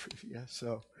Bible trivia.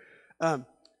 So,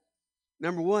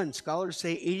 number one, scholars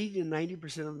say 80 to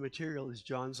 90% of the material is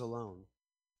John's alone.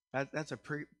 That's a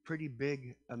pretty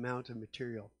big amount of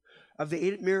material. Of the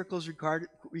 8 miracles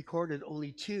recorded,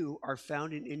 only 2 are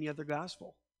found in any other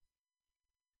gospel.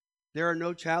 There are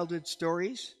no childhood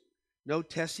stories, no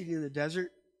testing in the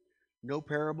desert, no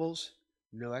parables,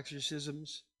 no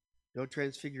exorcisms, no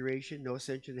transfiguration, no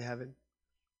ascension to heaven.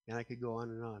 And I could go on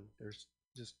and on. There's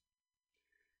Just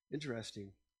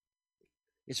interesting.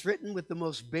 It's written with the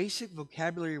most basic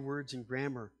vocabulary words and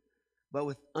grammar, but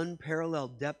with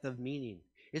unparalleled depth of meaning.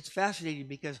 It's fascinating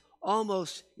because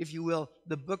almost, if you will,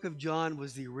 the book of John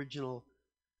was the original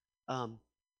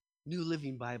New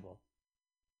Living Bible,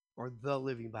 or the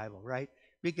Living Bible, right?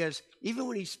 Because even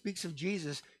when he speaks of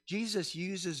Jesus, Jesus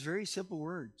uses very simple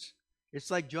words. It's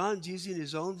like John's using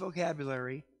his own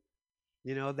vocabulary,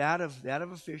 that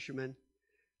of a fisherman,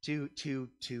 to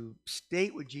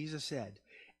state what Jesus said.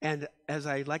 And as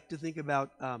I like to think about,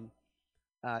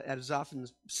 as often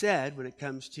said when it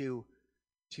comes to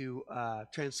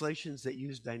translations that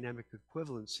use dynamic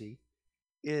equivalency,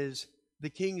 is the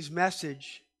King's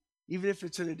message, even if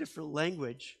it's in a different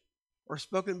language or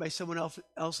spoken by someone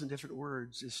else in different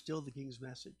words, is still the King's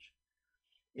message.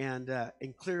 And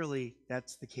clearly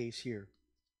that's the case here.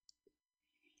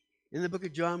 In the book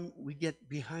of John, we get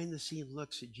behind-the-scene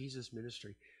looks at Jesus'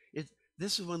 ministry.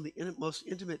 This is one of the most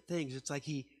intimate things. It's like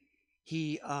he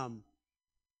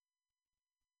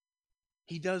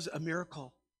does a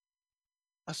miracle,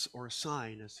 or a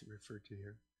sign, as referred to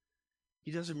here.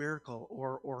 He does a miracle,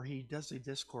 or he does a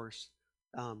discourse,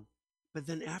 but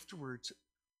then afterwards,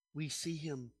 we see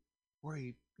him where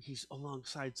he's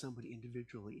alongside somebody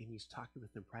individually, and he's talking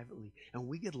with them privately, and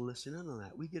we get to listen in on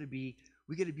that. We get to be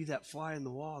that fly in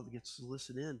the wall that gets to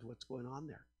listen in to what's going on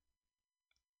there.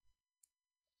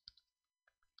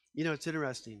 It's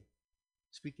interesting.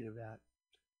 Speaking of that,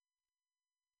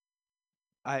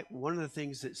 one of the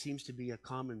things that seems to be a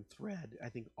common thread, I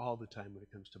think, all the time when it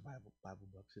comes to Bible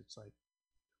books, it's like,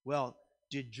 well,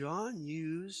 did John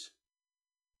use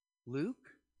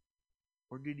Luke,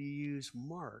 or did he use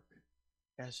Mark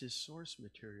as his source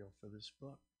material for this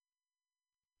book?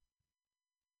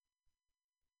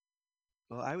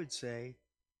 Well, I would say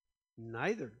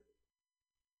neither.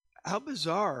 How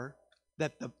bizarre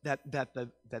that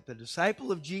the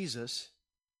disciple of Jesus,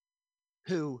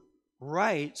 who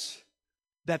writes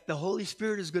that the Holy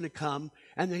Spirit is going to come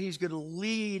and that he's going to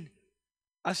lead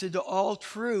us into all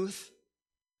truth,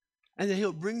 and that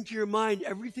he'll bring to your mind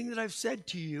everything that I've said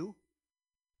to you,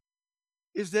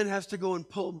 then has to go and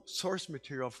pull source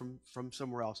material from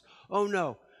somewhere else. Oh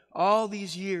no, all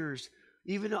these years,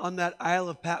 even on that Isle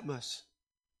of Patmos,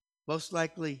 most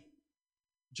likely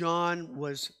John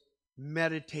was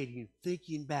meditating,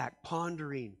 thinking back,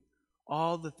 pondering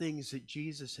all the things that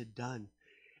Jesus had done.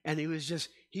 And he was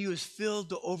filled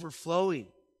to overflowing.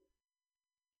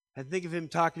 And think of him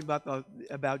talking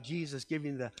about Jesus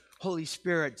giving the Holy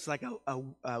Spirit. It's like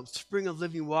a spring of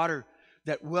living water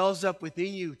that wells up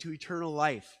within you to eternal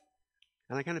life.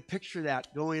 And I kind of picture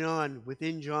that going on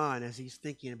within John as he's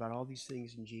thinking about all these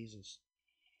things in Jesus.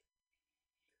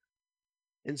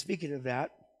 And speaking of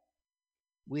that,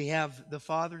 we have the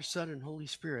Father, Son, and Holy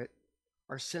Spirit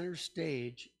are center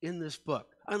stage in this book.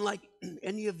 Unlike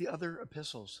any of the other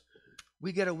epistles,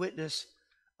 we get to witness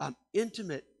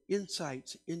intimate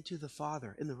insights into the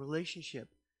Father and the relationship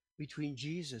between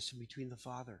Jesus and between the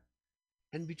Father,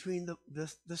 and between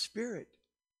the Spirit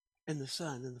and the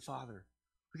Son and the Father.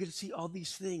 We get to see all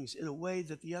these things in a way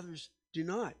that the others do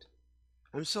not.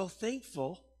 I'm so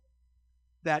thankful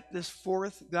that this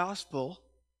fourth gospel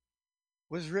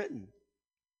was written.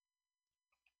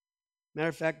 Matter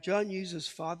of fact, John uses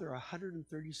Father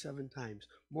 137 times,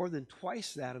 more than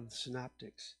twice that of the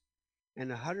synoptics. And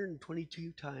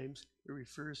 122 times it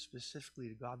refers specifically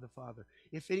to God the Father.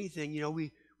 If anything,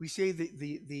 we say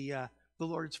the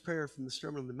Lord's Prayer from the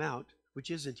Sermon on the Mount,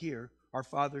 which isn't here, Our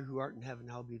Father who art in heaven,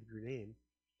 hallowed be your name.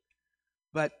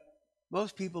 But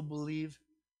most people believe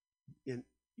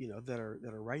that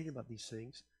are writing about these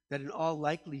things, that in all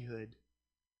likelihood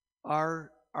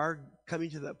are coming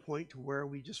to that point to where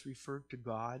we just refer to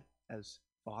God as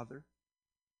Father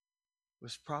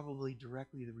was probably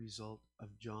directly the result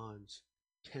of John's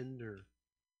tender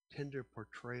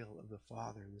portrayal of the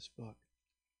Father in this book.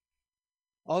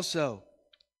 Also,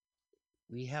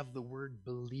 we have the word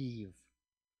believe.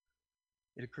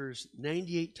 It occurs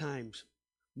 98 times,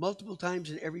 multiple times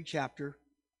in every chapter.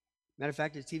 Matter of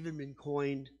fact, it's even been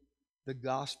coined the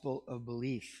gospel of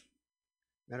belief.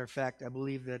 Matter of fact, I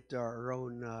believe that our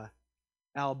own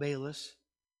Al Bayless,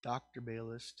 Dr.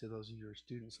 Bayless, to those of you who are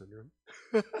students under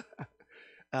him,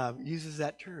 uses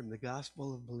that term, the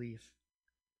gospel of belief.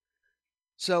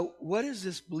 So what is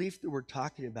this belief that we're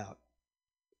talking about?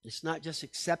 It's not just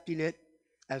accepting it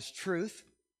as truth,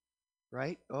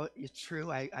 right? Oh, it's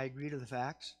true, I agree to the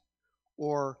facts.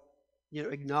 Or,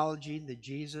 acknowledging that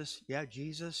Jesus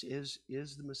is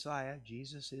the Messiah.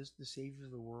 Jesus is the Savior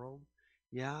of the world.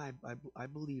 Yeah, I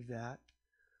believe that.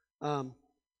 Not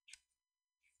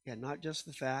just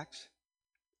the facts.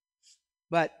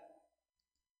 But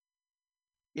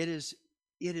It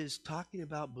is talking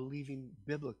about believing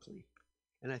biblically.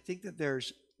 And I think that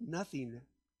there's nothing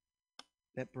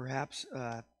that perhaps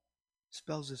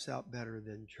spells this out better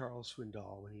than Charles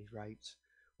Swindoll when he writes,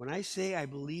 "When I say I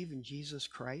believe in Jesus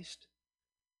Christ,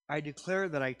 I declare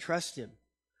that I trust him.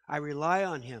 I rely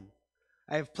on him.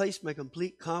 I have placed my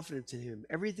complete confidence in him.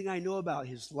 Everything I know about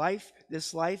his life,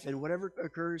 this life, and whatever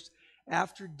occurs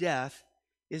after death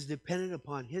is dependent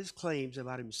upon his claims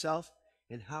about himself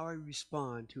and how I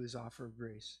respond to his offer of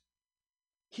grace.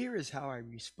 Here is how I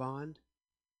respond.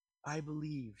 I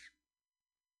believe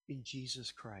in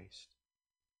Jesus Christ."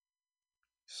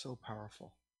 So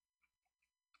powerful.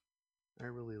 I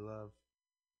really love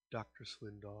Dr.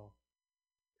 Swindoll.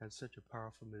 Had such a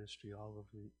powerful ministry all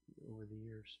over the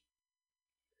years.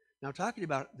 Now, talking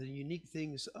about the unique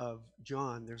things of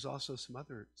John, there's also some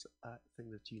other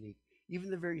thing that's unique. Even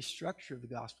the very structure of the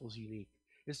gospel is unique.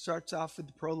 It starts off with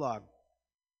the prologue,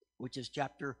 which is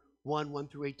chapter 1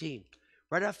 through 18.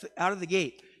 Right out of the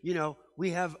gate, we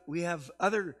have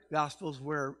other gospels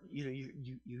where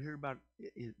you hear about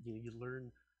you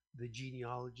learn the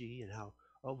genealogy and how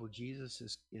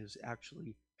Jesus is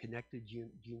actually connected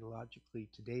genealogically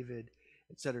to David,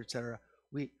 et cetera, et cetera.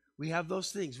 We have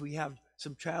those things. We have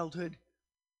some childhood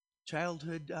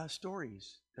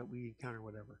stories that we encounter,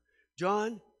 whatever.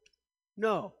 John,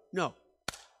 no,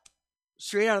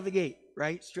 straight out of the gate,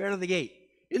 right? Straight out of the gate.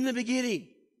 In the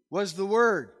beginning was the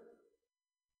Word,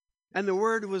 and the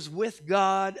Word was with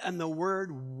God, and the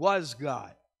Word was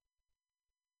God.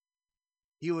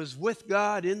 He was with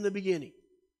God in the beginning.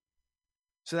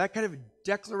 So that kind of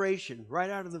declaration right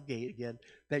out of the gate again,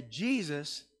 that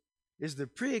Jesus is the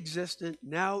pre-existent,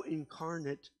 now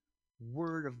incarnate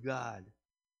Word of God.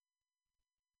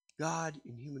 God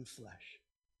in human flesh.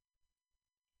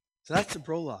 So that's the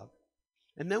prologue.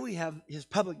 And then we have his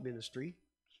public ministry.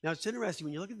 Now it's interesting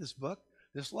when you look at this book,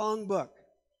 this long book,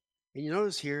 and you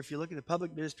notice here, if you look at the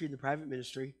public ministry and the private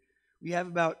ministry, we have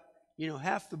about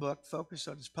half the book focused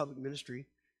on his public ministry.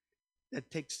 That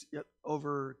takes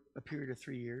over a period of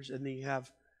 3 years. And then you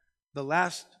have the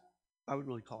last, I would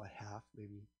really call it half,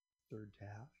 maybe third to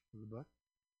half of the book,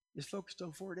 is focused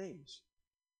on 4 days.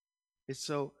 It's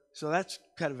so that's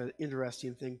kind of an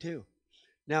interesting thing too.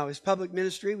 Now, his public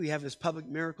ministry, we have his public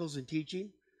miracles and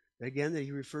teaching, again, that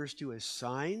he refers to as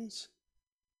signs.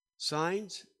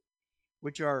 Signs,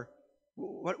 which are,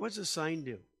 what's a sign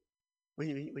do? When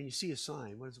you see a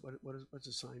sign, what's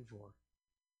a sign for?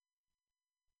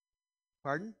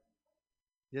 Pardon?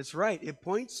 That's right. It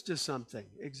points to something.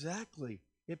 Exactly.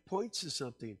 It points to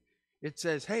something. It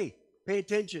says, hey, pay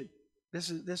attention. This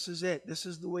is it. This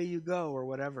is the way you go, or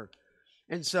whatever.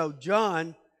 And so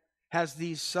John has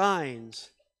these signs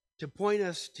to point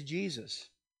us to Jesus.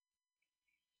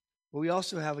 But we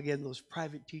also have, again, those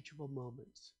private teachable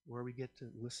moments where we get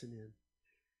to listen in.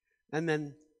 And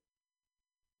then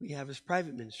we have his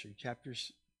private ministry,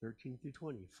 chapters 13 through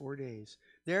 20, 4 days.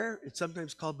 There, it's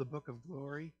sometimes called the Book of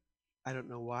Glory. I don't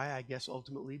know why. I guess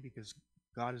ultimately because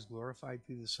God is glorified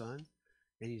through the Son,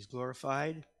 and he's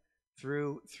glorified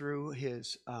through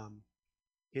his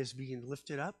being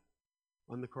lifted up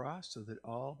on the cross so that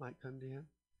all might come to him,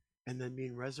 and then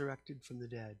being resurrected from the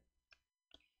dead.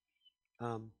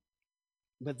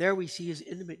 But there we see his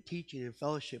intimate teaching and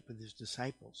fellowship with his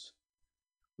disciples.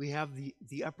 We have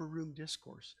the upper room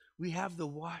discourse. We have the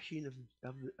washing of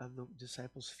the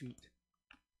disciples' feet.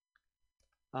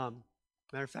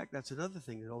 Matter of fact, that's another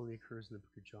thing that only occurs in the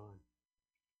book of John.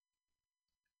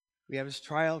 We have his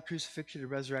trial, crucifixion, and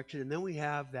resurrection, and then we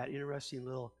have that interesting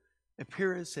little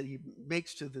appearance that he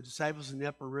makes to the disciples in the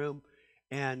upper room,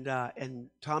 and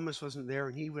Thomas wasn't there,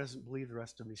 and he doesn't believe the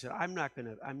rest of them. He said, "I'm not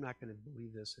gonna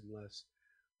believe this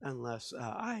unless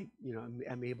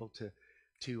I'm able to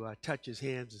touch his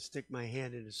hands and stick my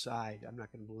hand in his side. I'm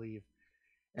not going to believe."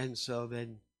 And so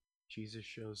then Jesus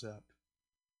shows up,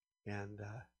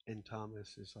 and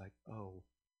Thomas is like, "Oh,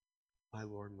 my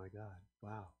Lord, my God,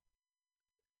 wow."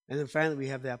 And then finally we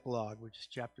have the epilogue, which is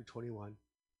chapter 21.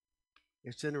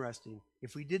 It's interesting.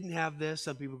 If we didn't have this,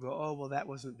 some people go, "Oh, well, that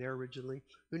wasn't there originally."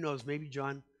 Who knows? Maybe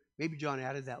John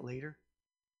added that later.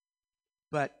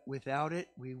 But without it,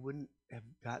 we wouldn't have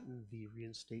gotten the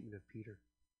reinstatement of Peter,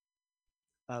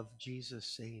 of Jesus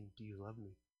saying, "Do you love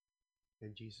me?"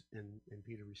 And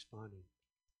Peter responding,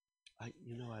 I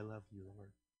love you,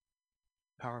 Lord."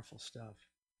 Powerful stuff.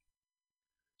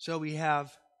 So we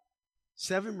have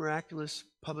 7 miraculous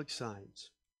public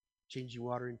signs: changing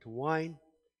water into wine,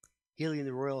 healing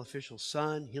the royal official's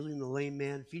son, healing the lame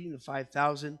man, feeding the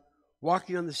 5,000,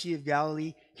 walking on the Sea of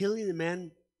Galilee, healing the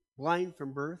man blind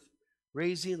from birth,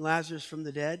 raising Lazarus from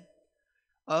the dead.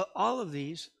 All of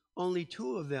these, only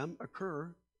 2 of them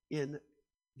occur in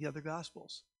the other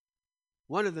Gospels.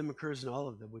 One of them occurs in all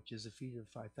of them, which is the feeding of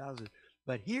 5,000.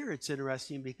 But here it's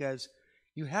interesting because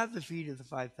you have the feeding of the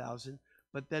 5,000,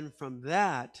 but then from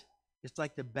that, it's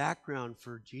like the background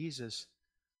for Jesus'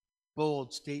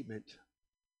 bold statement,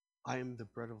 I am the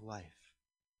bread of life.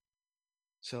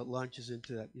 So it launches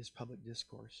into this public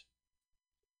discourse.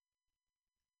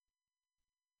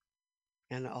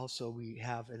 And also we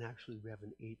have an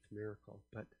eighth miracle,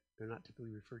 but they're not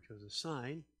typically referred to as a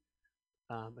sign.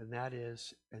 And that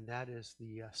is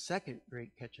the second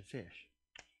great catch of fish.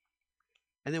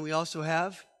 And then we also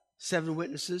have 7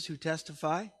 witnesses who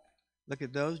testify. Look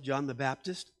at those. John the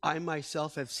Baptist. I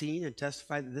myself have seen and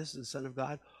testified that this is the Son of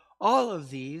God. All of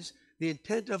these, the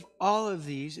intent of all of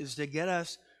these is to get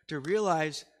us to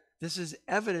realize this is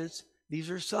evidence. These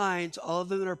are signs. All of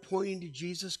them are pointing to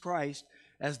Jesus Christ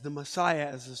as the Messiah,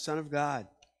 as the Son of God.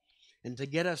 And to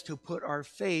get us to put our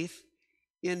faith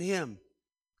in Him.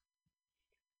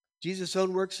 Jesus'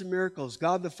 own works and miracles,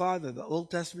 God the Father, the Old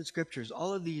Testament scriptures,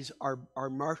 all of these are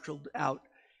marshaled out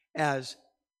as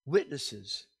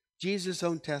witnesses. Jesus'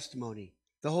 own testimony,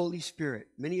 the Holy Spirit,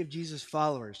 many of Jesus'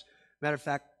 followers. Matter of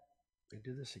fact, I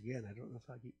do this again. I don't know if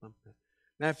I'll keep bumping that.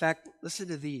 Matter of fact, listen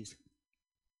to these.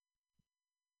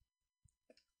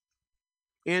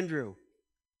 Andrew,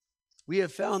 we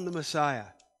have found the Messiah.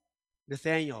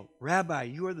 Nathanael, Rabbi,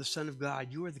 you are the Son of God.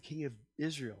 You are the King of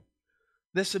Israel.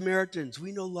 The Samaritans,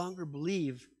 we no longer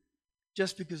believe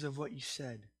just because of what you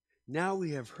said. Now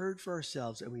we have heard for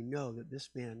ourselves and we know that this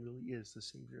man really is the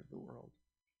Savior of the world.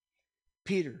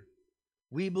 Peter,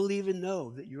 we believe and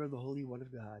know that you are the Holy One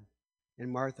of God.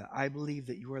 And Martha, I believe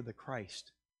that you are the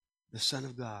Christ, the Son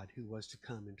of God who was to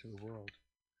come into the world.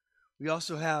 We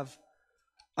also have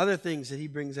other things that he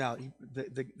brings out.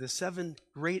 The 7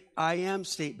 great I am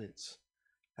statements.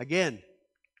 Again,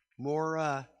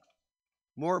 more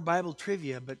Bible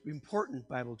trivia, but important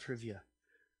Bible trivia.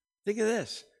 Think of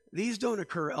this. These don't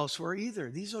occur elsewhere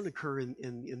either. These don't occur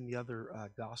in the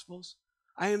other Gospels.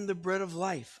 I am the bread of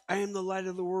life. I am the light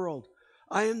of the world.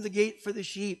 I am the gate for the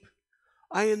sheep.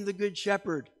 I am the good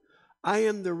shepherd. I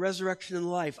am the resurrection and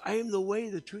life. I am the way,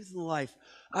 the truth, and the life.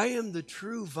 I am the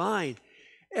true vine.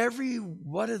 Every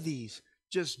one of these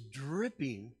just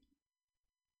dripping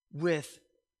with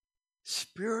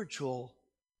spiritual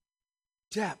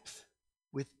depth,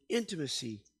 with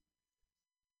intimacy,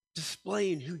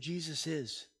 displaying who Jesus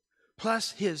is.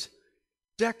 Plus his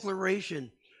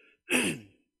declaration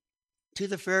to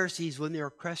the Pharisees when they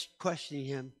were questioning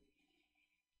him.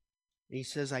 And he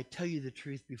says, I tell you the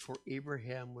truth, before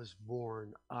Abraham was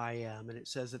born, I am. And it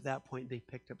says at that point they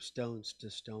picked up stones to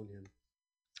stone him.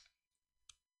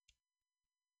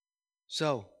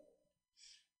 So,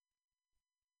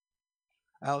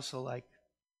 I also like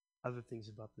other things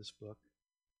about this book.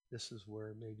 This is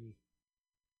where maybe,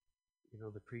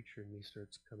 the preacher in me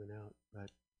starts coming out. But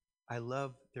I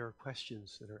love there are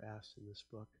questions that are asked in this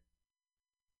book.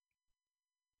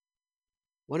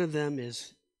 One of them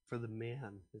is for the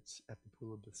man that's at the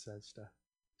pool of Bethesda.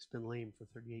 He's been lame for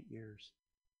 38 years.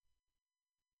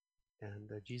 And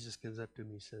Jesus comes up to him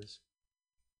and he says,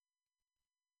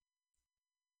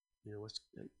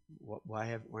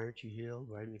 why aren't you healed?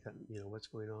 Why haven't you gotten, what's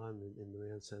going on? And the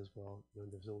man says, well,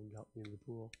 there's no one to help me in the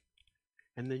pool.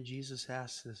 And then Jesus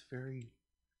asks this very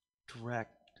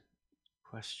direct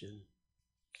question.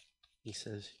 He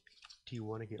says, do you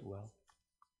want to get well?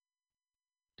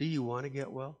 Do you want to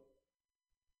get well?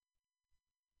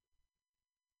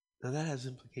 Now that has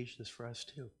implications for us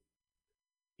too.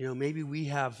 Maybe we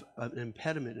have an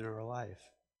impediment in our life.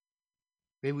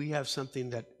 Maybe we have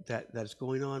something that's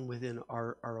going on within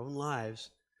our own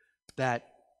lives that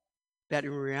in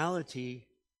reality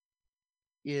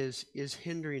is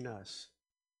hindering us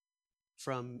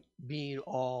from being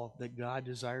all that God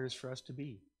desires for us to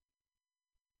be.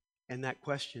 And that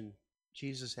question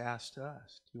Jesus asked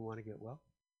us, do you want to get well?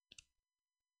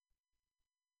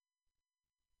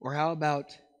 Or how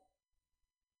about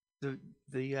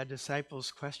the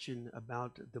disciples' question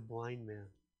about the blind man?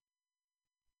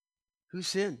 Who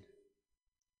sinned?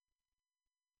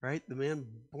 Right? The man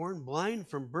born blind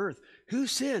from birth. Who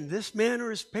sinned, this man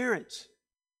or his parents?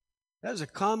 That was a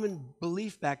common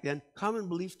belief back then, common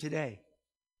belief today.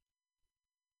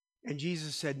 And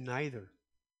Jesus said neither.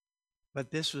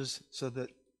 But this was so that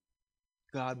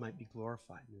God might be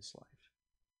glorified in his life.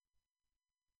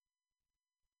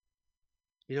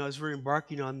 As we're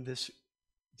embarking on this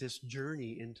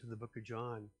journey into the book of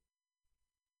John,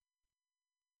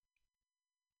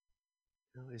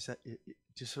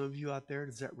 to some of you out there,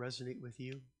 does that resonate with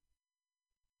you?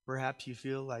 Perhaps you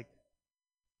feel like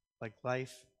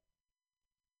life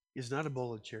is not a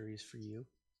bowl of cherries for you.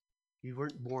 You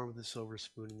weren't born with a silver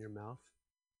spoon in your mouth.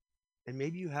 And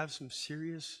maybe you have some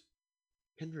serious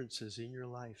hindrances in your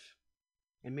life.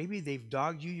 And maybe they've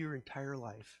dogged you your entire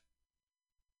life.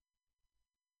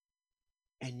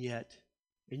 And yet,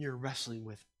 and you're wrestling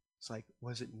with, it's like,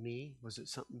 was it me? Was it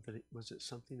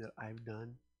something that I've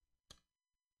done?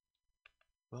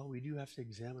 Well, we do have to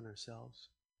examine ourselves.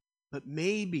 But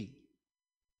maybe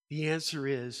the answer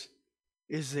is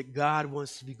that God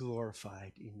wants to be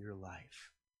glorified in your life.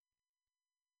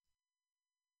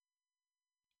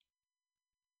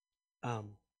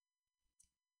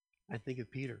 I think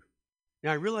of Peter.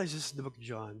 Now I realize this is the book of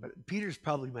John, but Peter's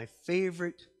probably my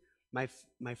favorite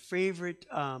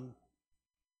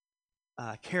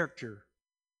character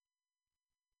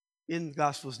in the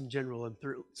Gospels in general, and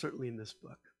certainly in this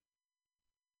book,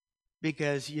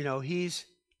 because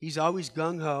he's always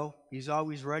gung ho. He's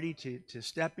always ready to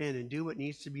step in and do what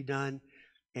needs to be done,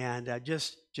 and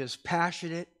just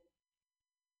passionate.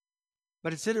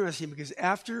 But it's interesting because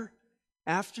after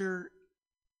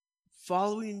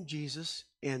following Jesus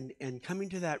and coming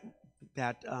to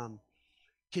that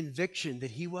conviction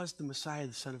that he was the Messiah,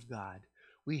 the Son of God,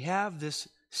 we have this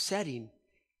setting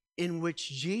in which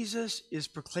Jesus is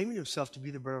proclaiming himself to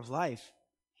be the bread of life.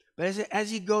 But as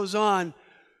he goes on,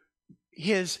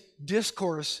 his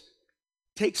discourse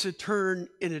takes a turn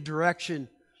in a direction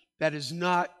that is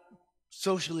not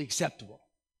socially acceptable.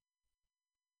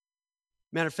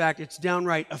 Matter of fact, it's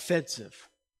downright offensive.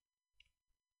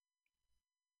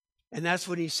 And that's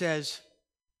when he says,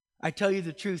 I tell you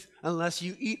the truth, unless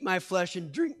you eat my flesh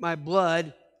and drink my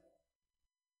blood,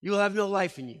 you will have no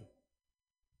life in you.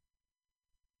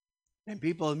 And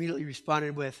people immediately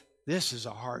responded with, this is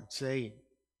a hard saying.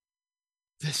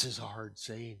 This is a hard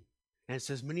saying. And it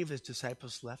says many of his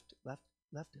disciples left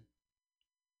him.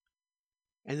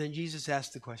 And then Jesus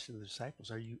asked the question of the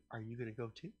disciples, are you going to go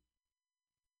too?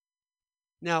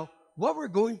 Now, what were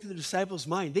going through the disciples'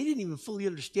 mind? They didn't even fully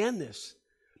understand this.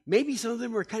 Maybe some of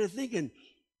them were kind of thinking,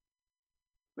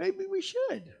 maybe we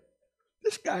should.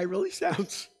 This guy really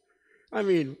sounds,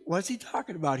 what's he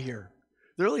talking about here?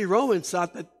 The early Romans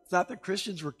thought that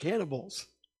Christians were cannibals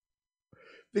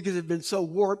because they've been so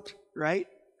warped, right?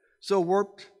 So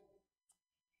warped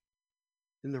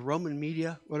in the Roman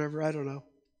media, whatever, I don't know.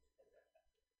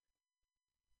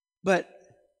 But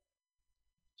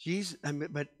Jesus,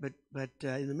 but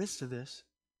in the midst of this,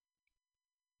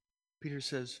 Peter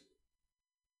says,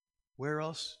 where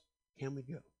else can we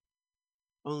go?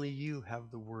 Only you have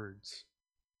the words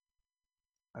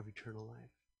of eternal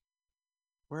life.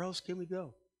 Where else can we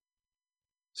go?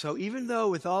 So even though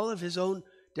with all of his own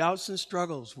doubts and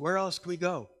struggles, where else can we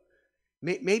go?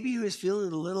 Maybe he was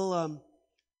feeling a little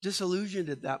disillusioned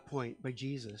at that point by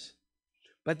Jesus.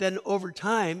 But then over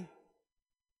time,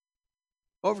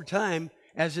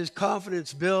 as his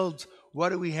confidence builds, what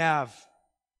do we have?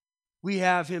 We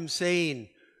have him saying,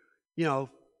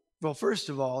 well, first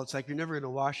of all, it's like, you're never going to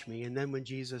wash me. And then when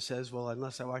Jesus says, well,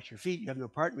 unless I wash your feet, you have no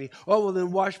part in me. Oh, well,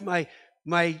 then wash my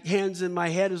hands and my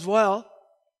head as well.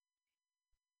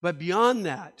 But beyond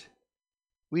that,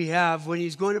 we have when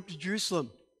he's going up to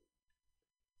Jerusalem.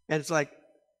 And it's like,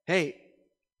 hey,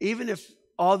 even if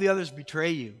all the others betray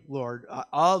you, Lord,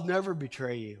 I'll never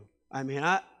betray you.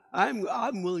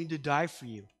 I'm willing to die for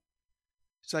you.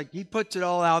 It's like he puts it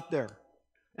all out there.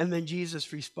 And then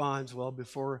Jesus responds, well,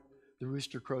 before the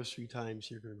rooster crows 3 times,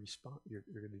 you're going to respond. You're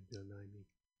going to deny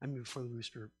me. Before the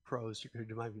rooster crows, you're going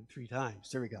to deny me 3 times.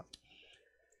 There we go.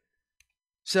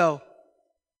 So,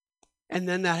 and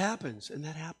then that happens, and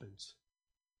that happens.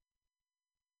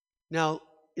 Now,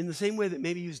 in the same way that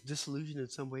maybe he was disillusioned in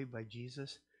some way by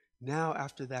Jesus, now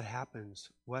after that happens,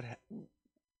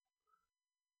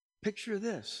 picture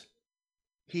this.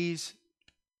 He's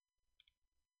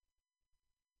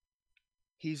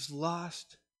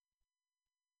lost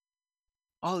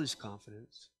all his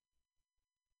confidence.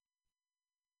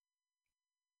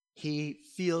 He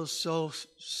feels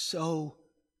so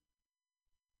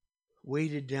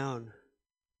weighted down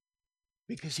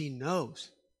because he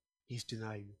knows he's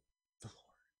denying the Lord.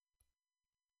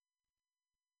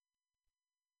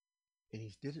 And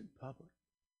he did it in public,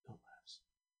 no less.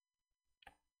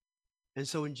 And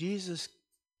so when Jesus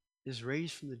is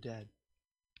raised from the dead,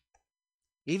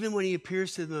 even when he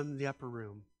appears to them in the upper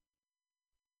room,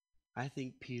 I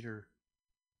think Peter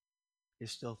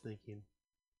is still thinking,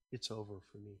 it's over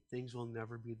for me. Things will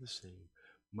never be the same.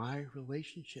 My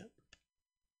relationship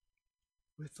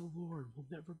with the Lord will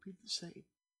never be the same.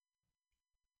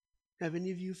 Have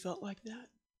any of you felt like that?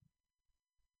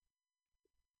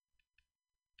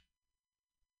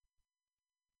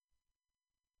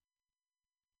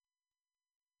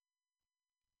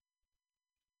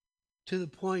 to the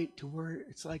point to where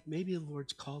it's like maybe the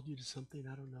Lord's called you to something,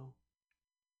 I don't know.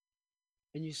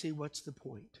 And you say, what's the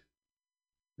point?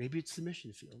 Maybe it's the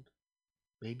mission field.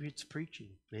 Maybe it's preaching.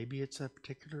 Maybe it's a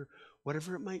particular,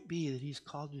 whatever it might be that he's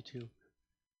called you to.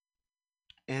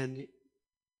 And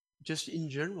just in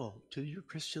general, to your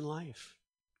Christian life,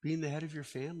 being the head of your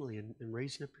family and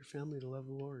raising up your family to love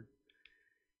the Lord.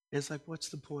 And it's like, what's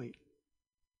the point?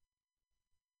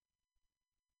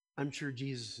 I'm sure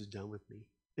Jesus is done with me.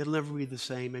 It'll never be the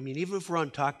same. I mean, even if we're on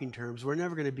talking terms, we're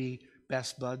never going to be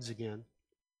best buds again.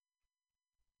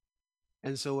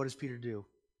 And so what does Peter do?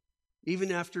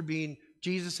 Even after being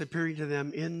Jesus appearing to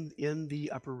them in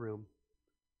the upper room,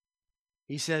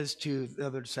 he says to the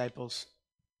other disciples,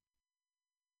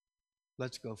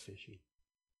 let's go fishing.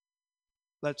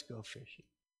 Let's go fishing.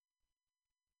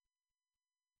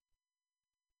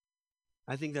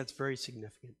 I think that's very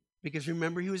significant. Because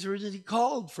remember, he was originally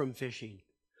called from fishing.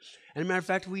 And as a matter of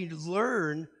fact, we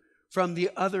learn from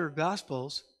the other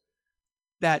Gospels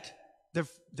that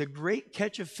the great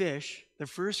catch of fish, the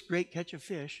first great catch of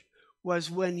fish, was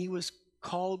when he was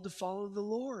called to follow the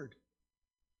Lord.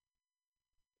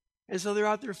 And so they're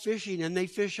out there fishing, and they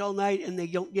fish all night, and they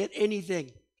don't get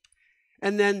anything.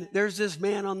 And then there's this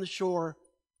man on the shore,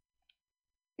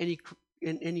 and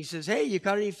he says, hey, you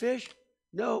caught any fish?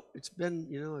 Nope, it's been,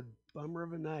 a bummer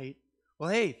of a night. Well,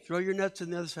 hey, throw your nets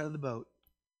on the other side of the boat.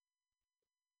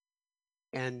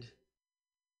 And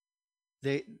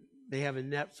they have a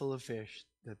net full of fish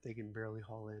that they can barely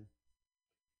haul in.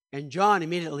 And John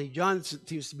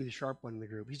seems to be the sharp one in the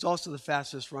group. He's also the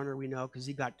fastest runner we know because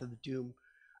he got to the tomb,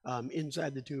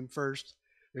 inside the tomb first.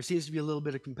 There seems to be a little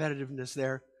bit of competitiveness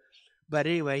there. But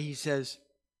anyway, he says,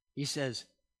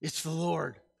 it's the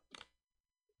Lord.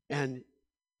 And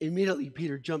immediately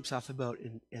Peter jumps off the boat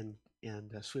and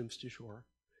swims to shore.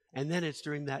 And then it's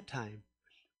during that time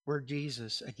where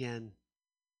Jesus, again,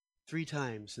 3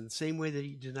 times, in the same way that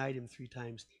he denied him 3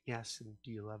 times, he asks him,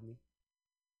 do you love me?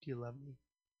 Do you love me?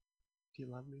 Do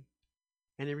you love me?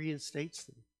 And he reinstates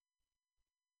them.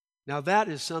 Now that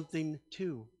is something,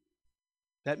 too,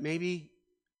 that maybe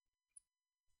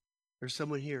there's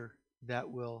someone here that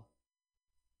will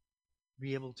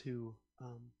be able to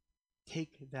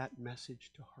take that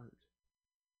message to heart.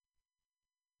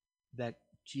 That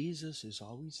Jesus is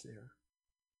always there.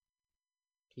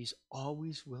 He's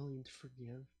always willing to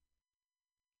forgive.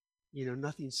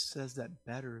 Nothing says that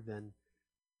better than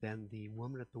the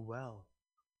woman at the well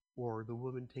or the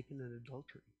woman taken in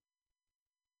adultery.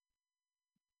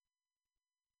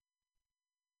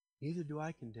 Neither do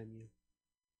I condemn you.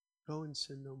 Go and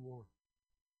sin no more.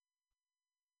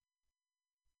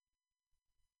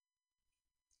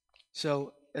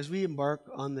 So as we embark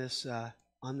on this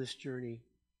journey,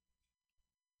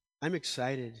 I'm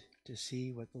excited to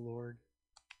see what the Lord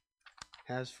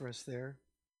has for us there.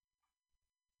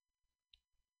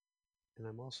 And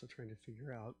I'm also trying to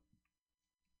figure out.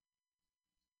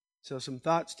 So some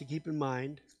thoughts to keep in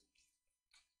mind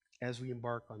as we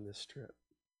embark on this trip.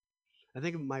 I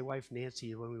think of my wife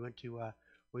Nancy when we went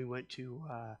to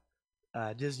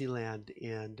Disneyland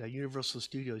and Universal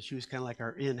Studios. She was kind of like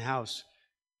our in-house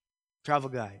travel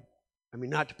guide. I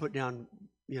mean, not to put down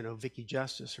Vicky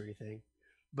Justice or anything,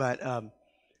 but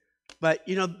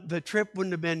the trip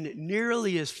wouldn't have been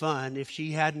nearly as fun if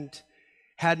she hadn't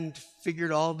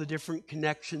figured all the different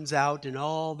connections out and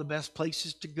all the best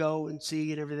places to go and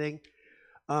see and everything.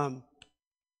 I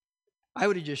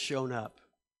would have just shown up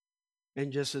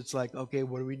and it's like, okay,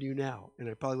 what do we do now? And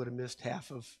I probably would have missed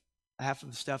half of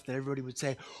the stuff that everybody would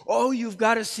say, oh, you've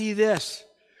got to see this.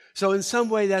 So in some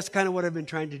way, that's kind of what I've been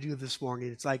trying to do this morning.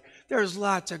 It's like, there's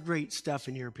lots of great stuff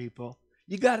in here, people.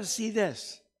 You got to see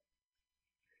this.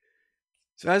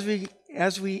 So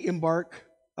as we embark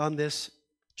on this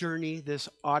journey, this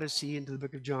odyssey into the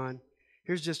book of John,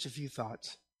 here's just a few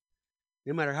thoughts.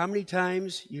 No matter how many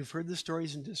times you've heard the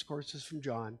stories and discourses from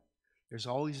John, there's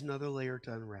always another layer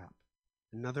to unwrap,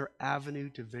 another avenue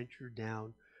to venture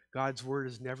down. God's word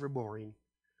is never boring.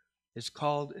 It's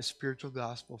called a spiritual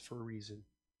gospel for a reason.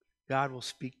 God will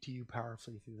speak to you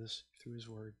powerfully through his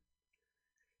word.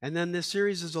 And then this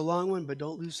series is a long one, but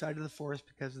don't lose sight of the forest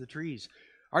because of the trees.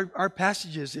 Our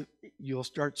passages, you'll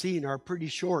start seeing, are pretty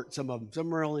short, some of them.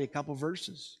 Some are only a couple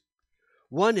verses.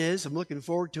 One is, I'm looking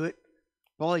forward to it,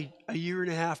 probably a year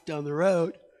and a half down the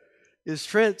road, is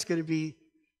Trent's going to be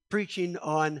preaching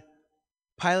on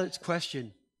Pilate's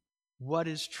question, what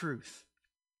is truth?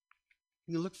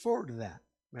 You can look forward to that.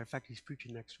 Matter of fact, he's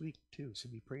preaching next week too, so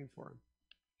be praying for him.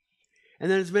 And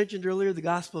then as mentioned earlier, the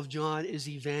Gospel of John is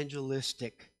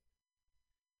evangelistic.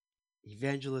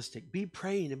 Evangelistic. Be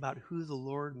praying about who the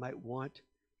Lord might want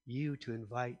you to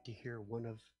invite to hear one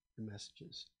of the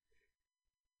messages.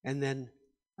 And then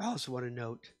I also want to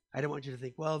note, I don't want you to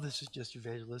think, well, this is just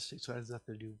evangelistic, so it has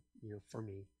nothing to do, for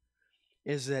me.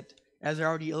 Is that, as I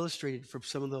already illustrated from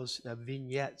some of those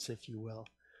vignettes, if you will,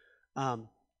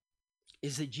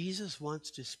 is that Jesus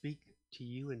wants to speak to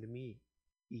you and to me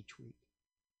each week.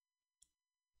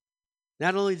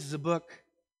 Not only is the book,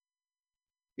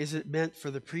 is it meant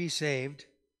for the pre-saved,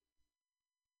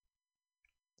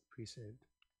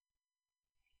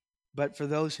 but for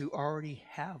those who already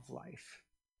have life.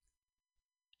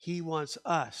 He wants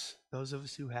us, those of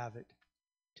us who have it,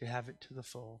 to have it to the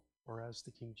full, or as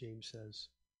the King James says,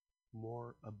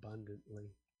 more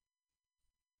abundantly.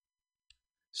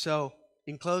 So,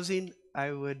 in closing,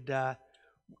 I would,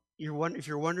 if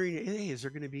you're wondering, hey, is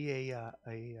there going to be a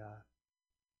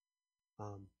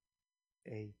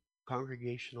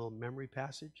congregational memory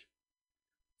passage?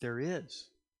 There is.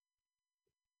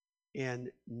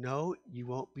 And no, you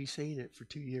won't be saying it for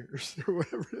 2 years or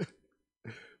whatever.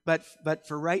 But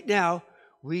for right now,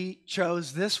 we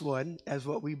chose this one as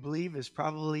what we believe is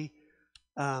probably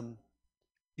the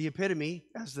epitome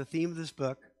as the theme of this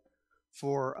book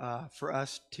for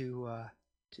us to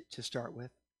start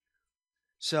with.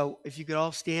 So if you could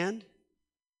all stand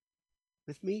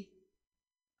with me.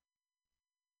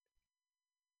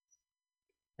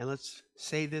 And let's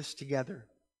say this together.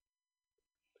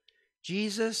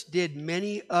 Jesus did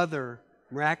many other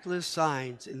miraculous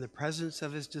signs in the presence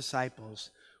of his disciples,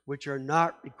 which are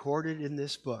not recorded in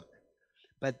this book.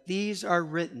 But these are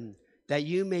written that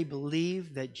you may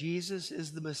believe that Jesus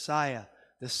is the Messiah,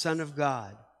 the Son of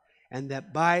God, and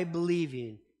that by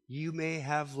believing you may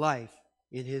have life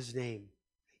in his name.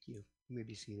 Thank you. You may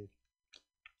be seated.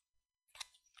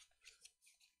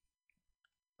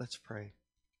 Let's pray.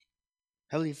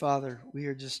 Heavenly Father, we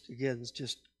are just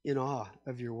in awe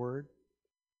of your word.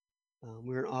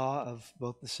 We're in awe of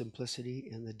both the simplicity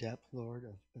and the depth, Lord,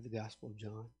 of the Gospel of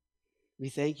John. We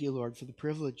thank you, Lord, for the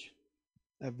privilege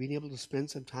of being able to spend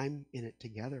some time in it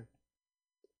together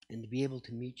and to be able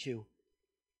to meet you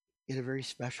in a very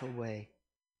special way.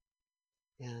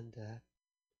 And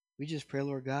we just pray,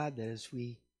 Lord God, that as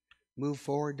we move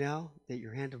forward now, that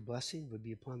your hand of blessing would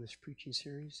be upon this preaching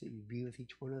series, that you'd be with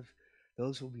each one of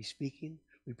those who will be speaking.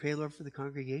 We pray, Lord, for the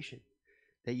congregation,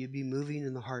 that you'd be moving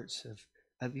in the hearts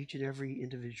of each and every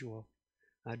individual,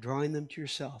 drawing them to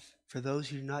yourself. For those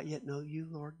who do not yet know you,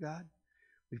 Lord God,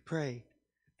 we pray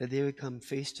that they would come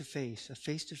face-to-face, a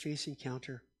face-to-face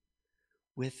encounter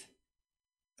with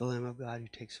the Lamb of God who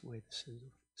takes away the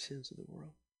sins of the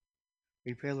world.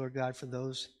 We pray, Lord God, for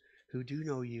those who do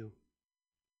know you,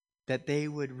 that they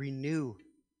would renew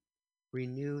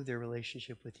their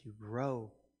relationship with you,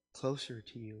 grow closer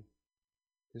to you.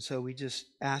 And so we just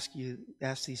ask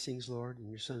these things, Lord, in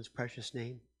your Son's precious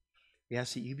name. We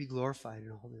ask that you be glorified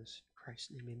in all this. In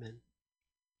Christ's name, amen.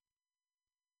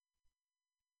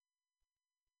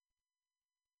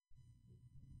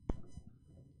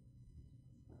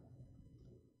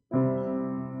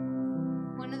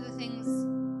 One of the things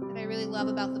that I really love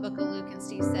about the book of Luke, and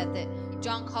Steve said that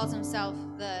John calls himself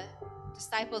the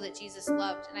disciple that Jesus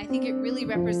loved. And I think it really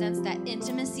represents that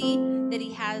intimacy that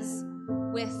he has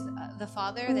with the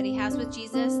Father, that he has with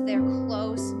Jesus, their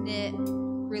close-knit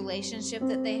relationship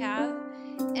that they have.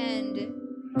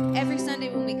 And every Sunday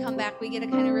when we come back, we get to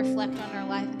kind of reflect on our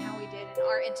life and how we did and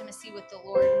our intimacy with the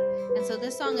Lord. And so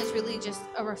this song is really just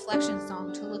a reflection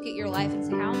song to look at your life and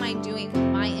say, how am I doing with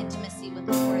my intimacy with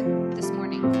the Lord this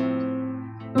morning?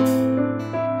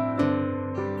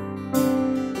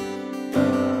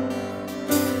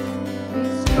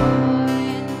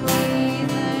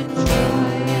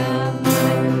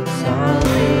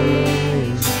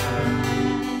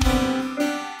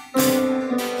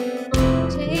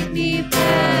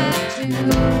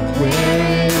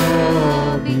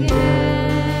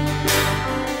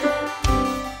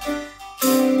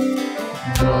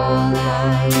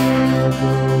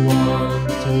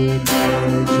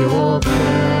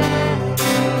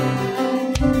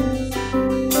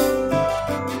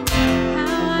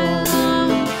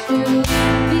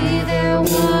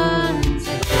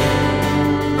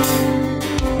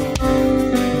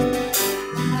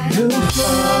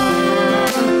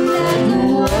 That the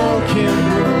world can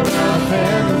burn up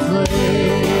and the flame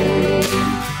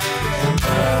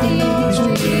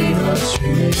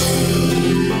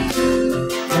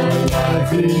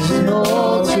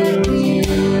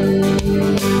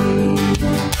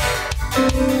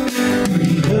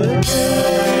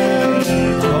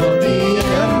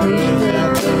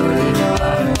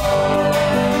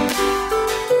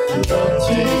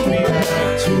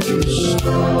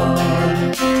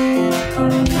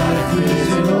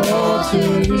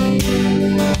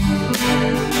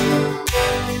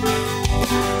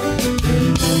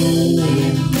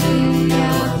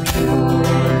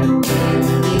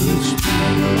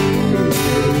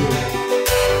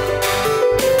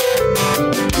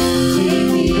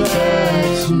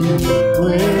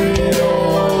where it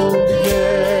all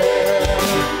began.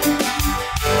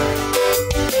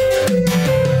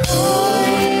 For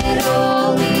it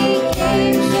all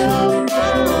became so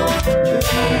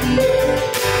wonderful.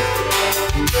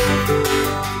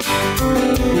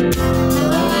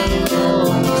 I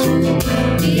long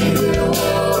to be there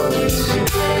once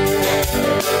again.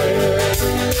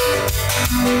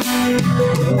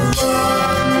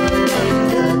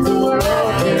 That the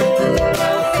world can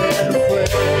laugh and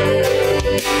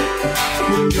play,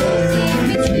 and nothing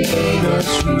between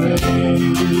us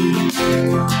remains.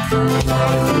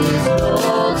 Life is an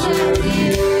altar to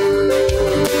you.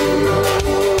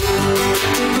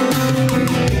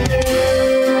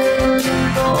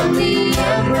 On the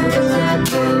embers that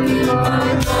burn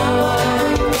my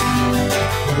heart,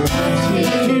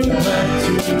 take it back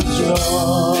to the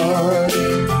start.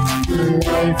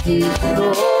 Life is an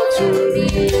altar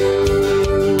to you.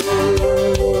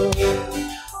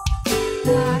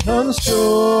 I'm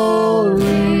sorry,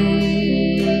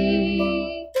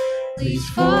 Please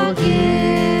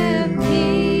forgive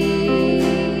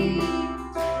me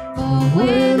for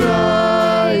when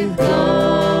I've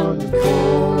gone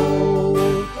cold.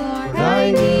 Lord,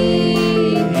 I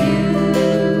need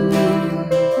you.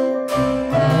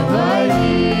 How I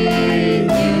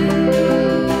need you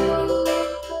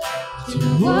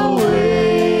to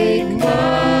awake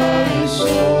my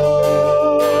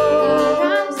soul.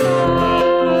 I'm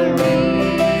sorry.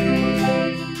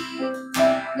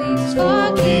 Please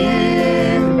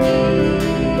forgive me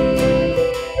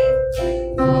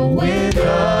For when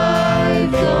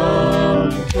I've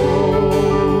gone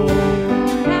cold,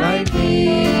 I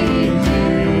need you.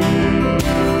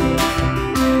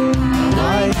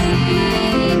 I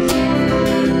need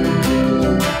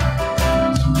you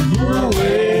to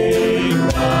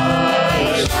awake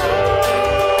my soul.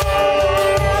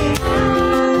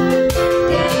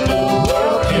 And the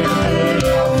world can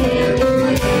laugh and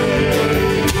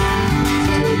play,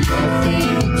 till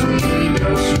nothing between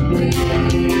us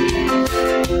remains.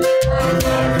 Our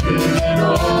life is an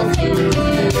altar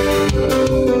to you.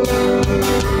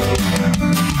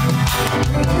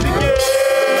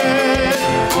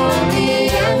 On the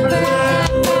embers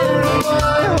that burn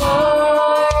my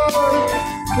heart,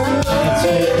 I'll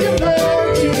take you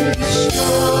back to the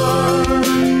start.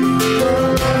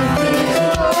 Our life is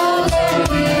an altar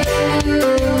to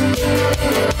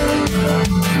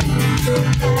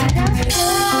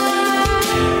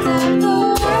that the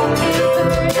world can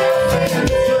burn and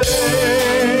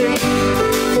play,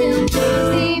 till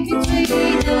nothing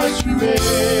between us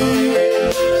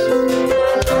remains.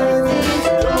 Our life is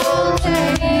an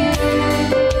altar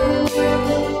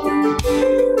to you.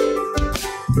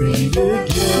 Breathe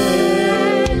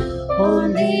again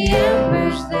on the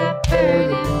embers that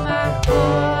burn in my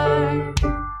heart.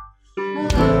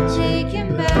 I'll take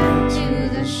him back to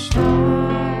the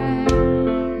start.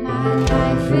 My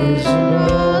life is an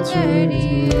altar to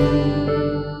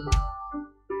you.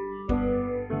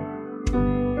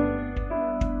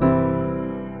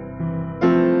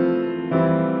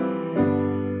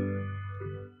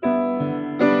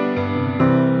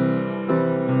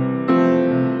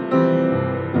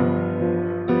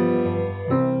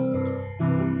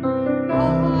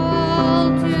 All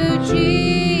to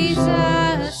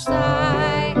Jesus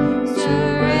I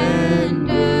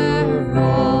surrender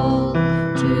all.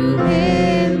 To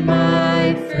him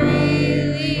I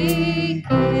freely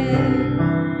give.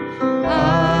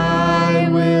 I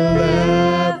will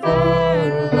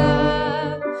ever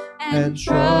love and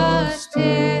trust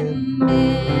him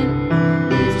in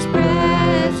his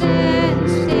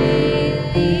presence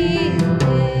daily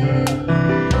live.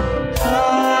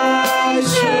 I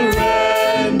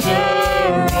surrender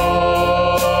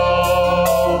all.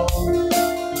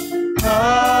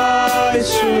 I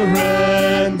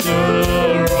surrender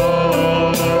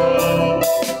all.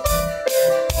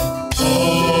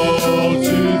 All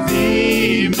to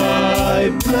thee, my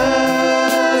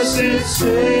blessed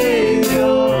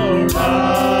Savior.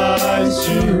 I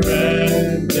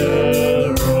surrender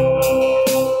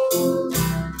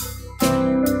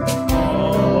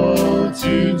all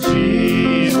to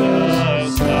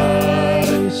Jesus.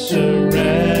 I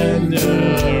surrender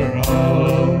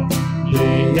all.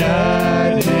 Lay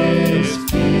at his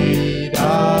feet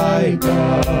I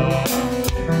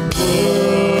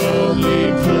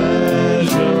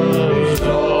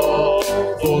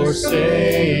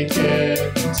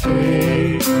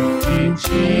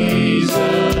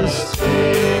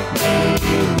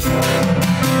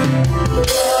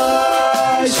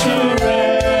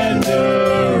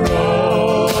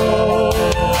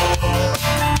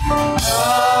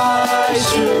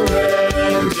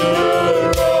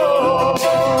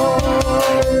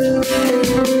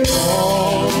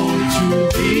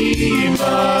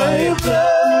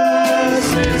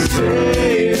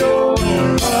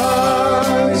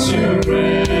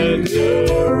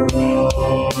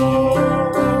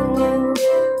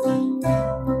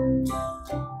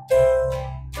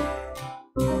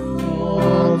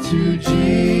to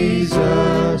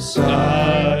Jesus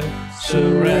I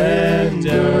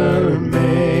surrender.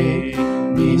 Make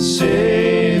me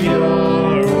Savior,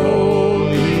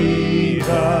 holy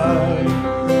God.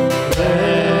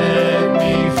 Let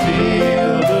me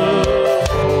feel the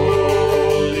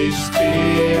Holy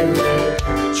Spirit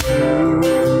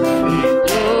truly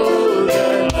know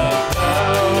that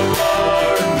thou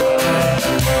art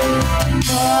mine.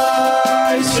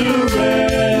 I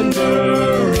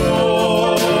surrender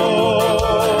all.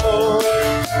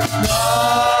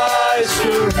 I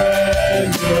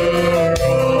surrender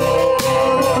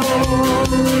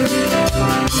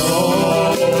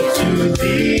all to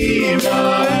thee,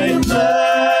 my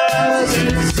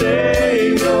blessed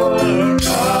Savior. I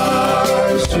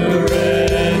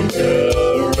surrender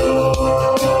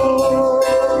all.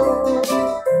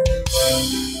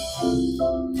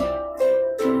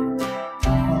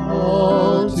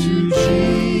 All to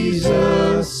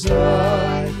Jesus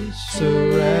I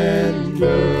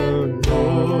surrender,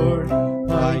 Lord.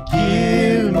 I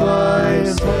give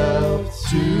myself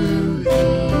to thee.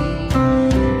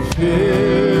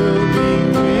 Fill me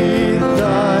with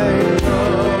thy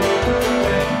love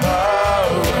and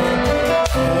power,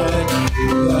 and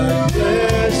thy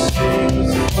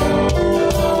blessings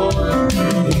on me.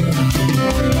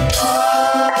 I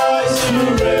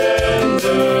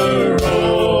surrender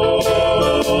all.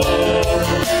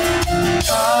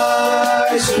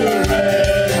 I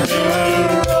surrender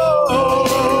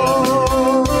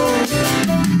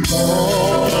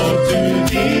all to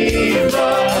thee,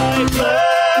 my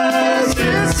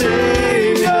blessed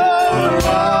Savior. I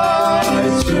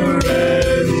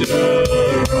surrender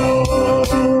all.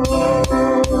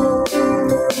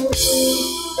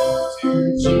 To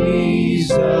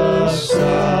Jesus I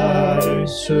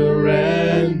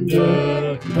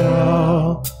surrender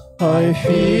now. I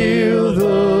feel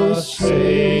the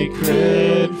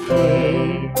sacred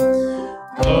flame.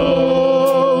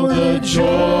 Oh, the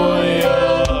joy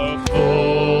of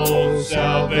full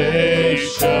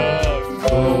salvation.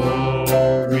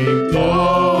 Glory,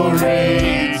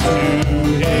 glory to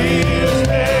his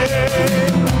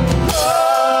name.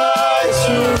 I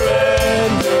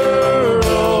surrender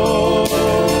all.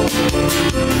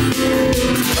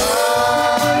 I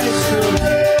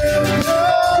surrender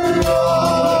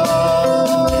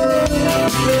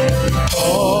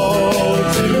all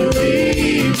to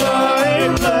thee, my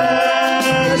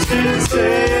blessed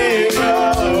Savior.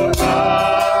 I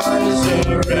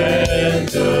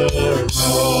surrender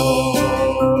all.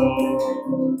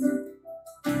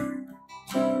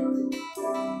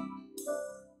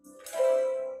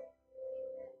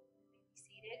 Be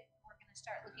seated. We're going to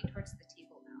start looking towards the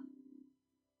table now.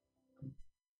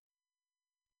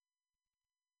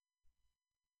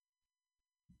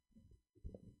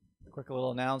 Quick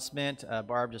little announcement.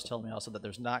 Barb just told me also that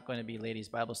there's not going to be ladies'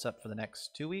 Bible study for the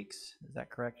next 2 weeks. Is that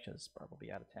correct? Because Barb will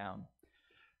be out of town.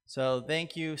 So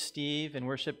thank you, Steve and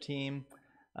worship team.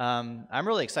 I'm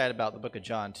really excited about the book of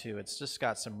John, too. It's just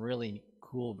got some really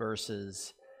cool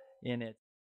verses in it.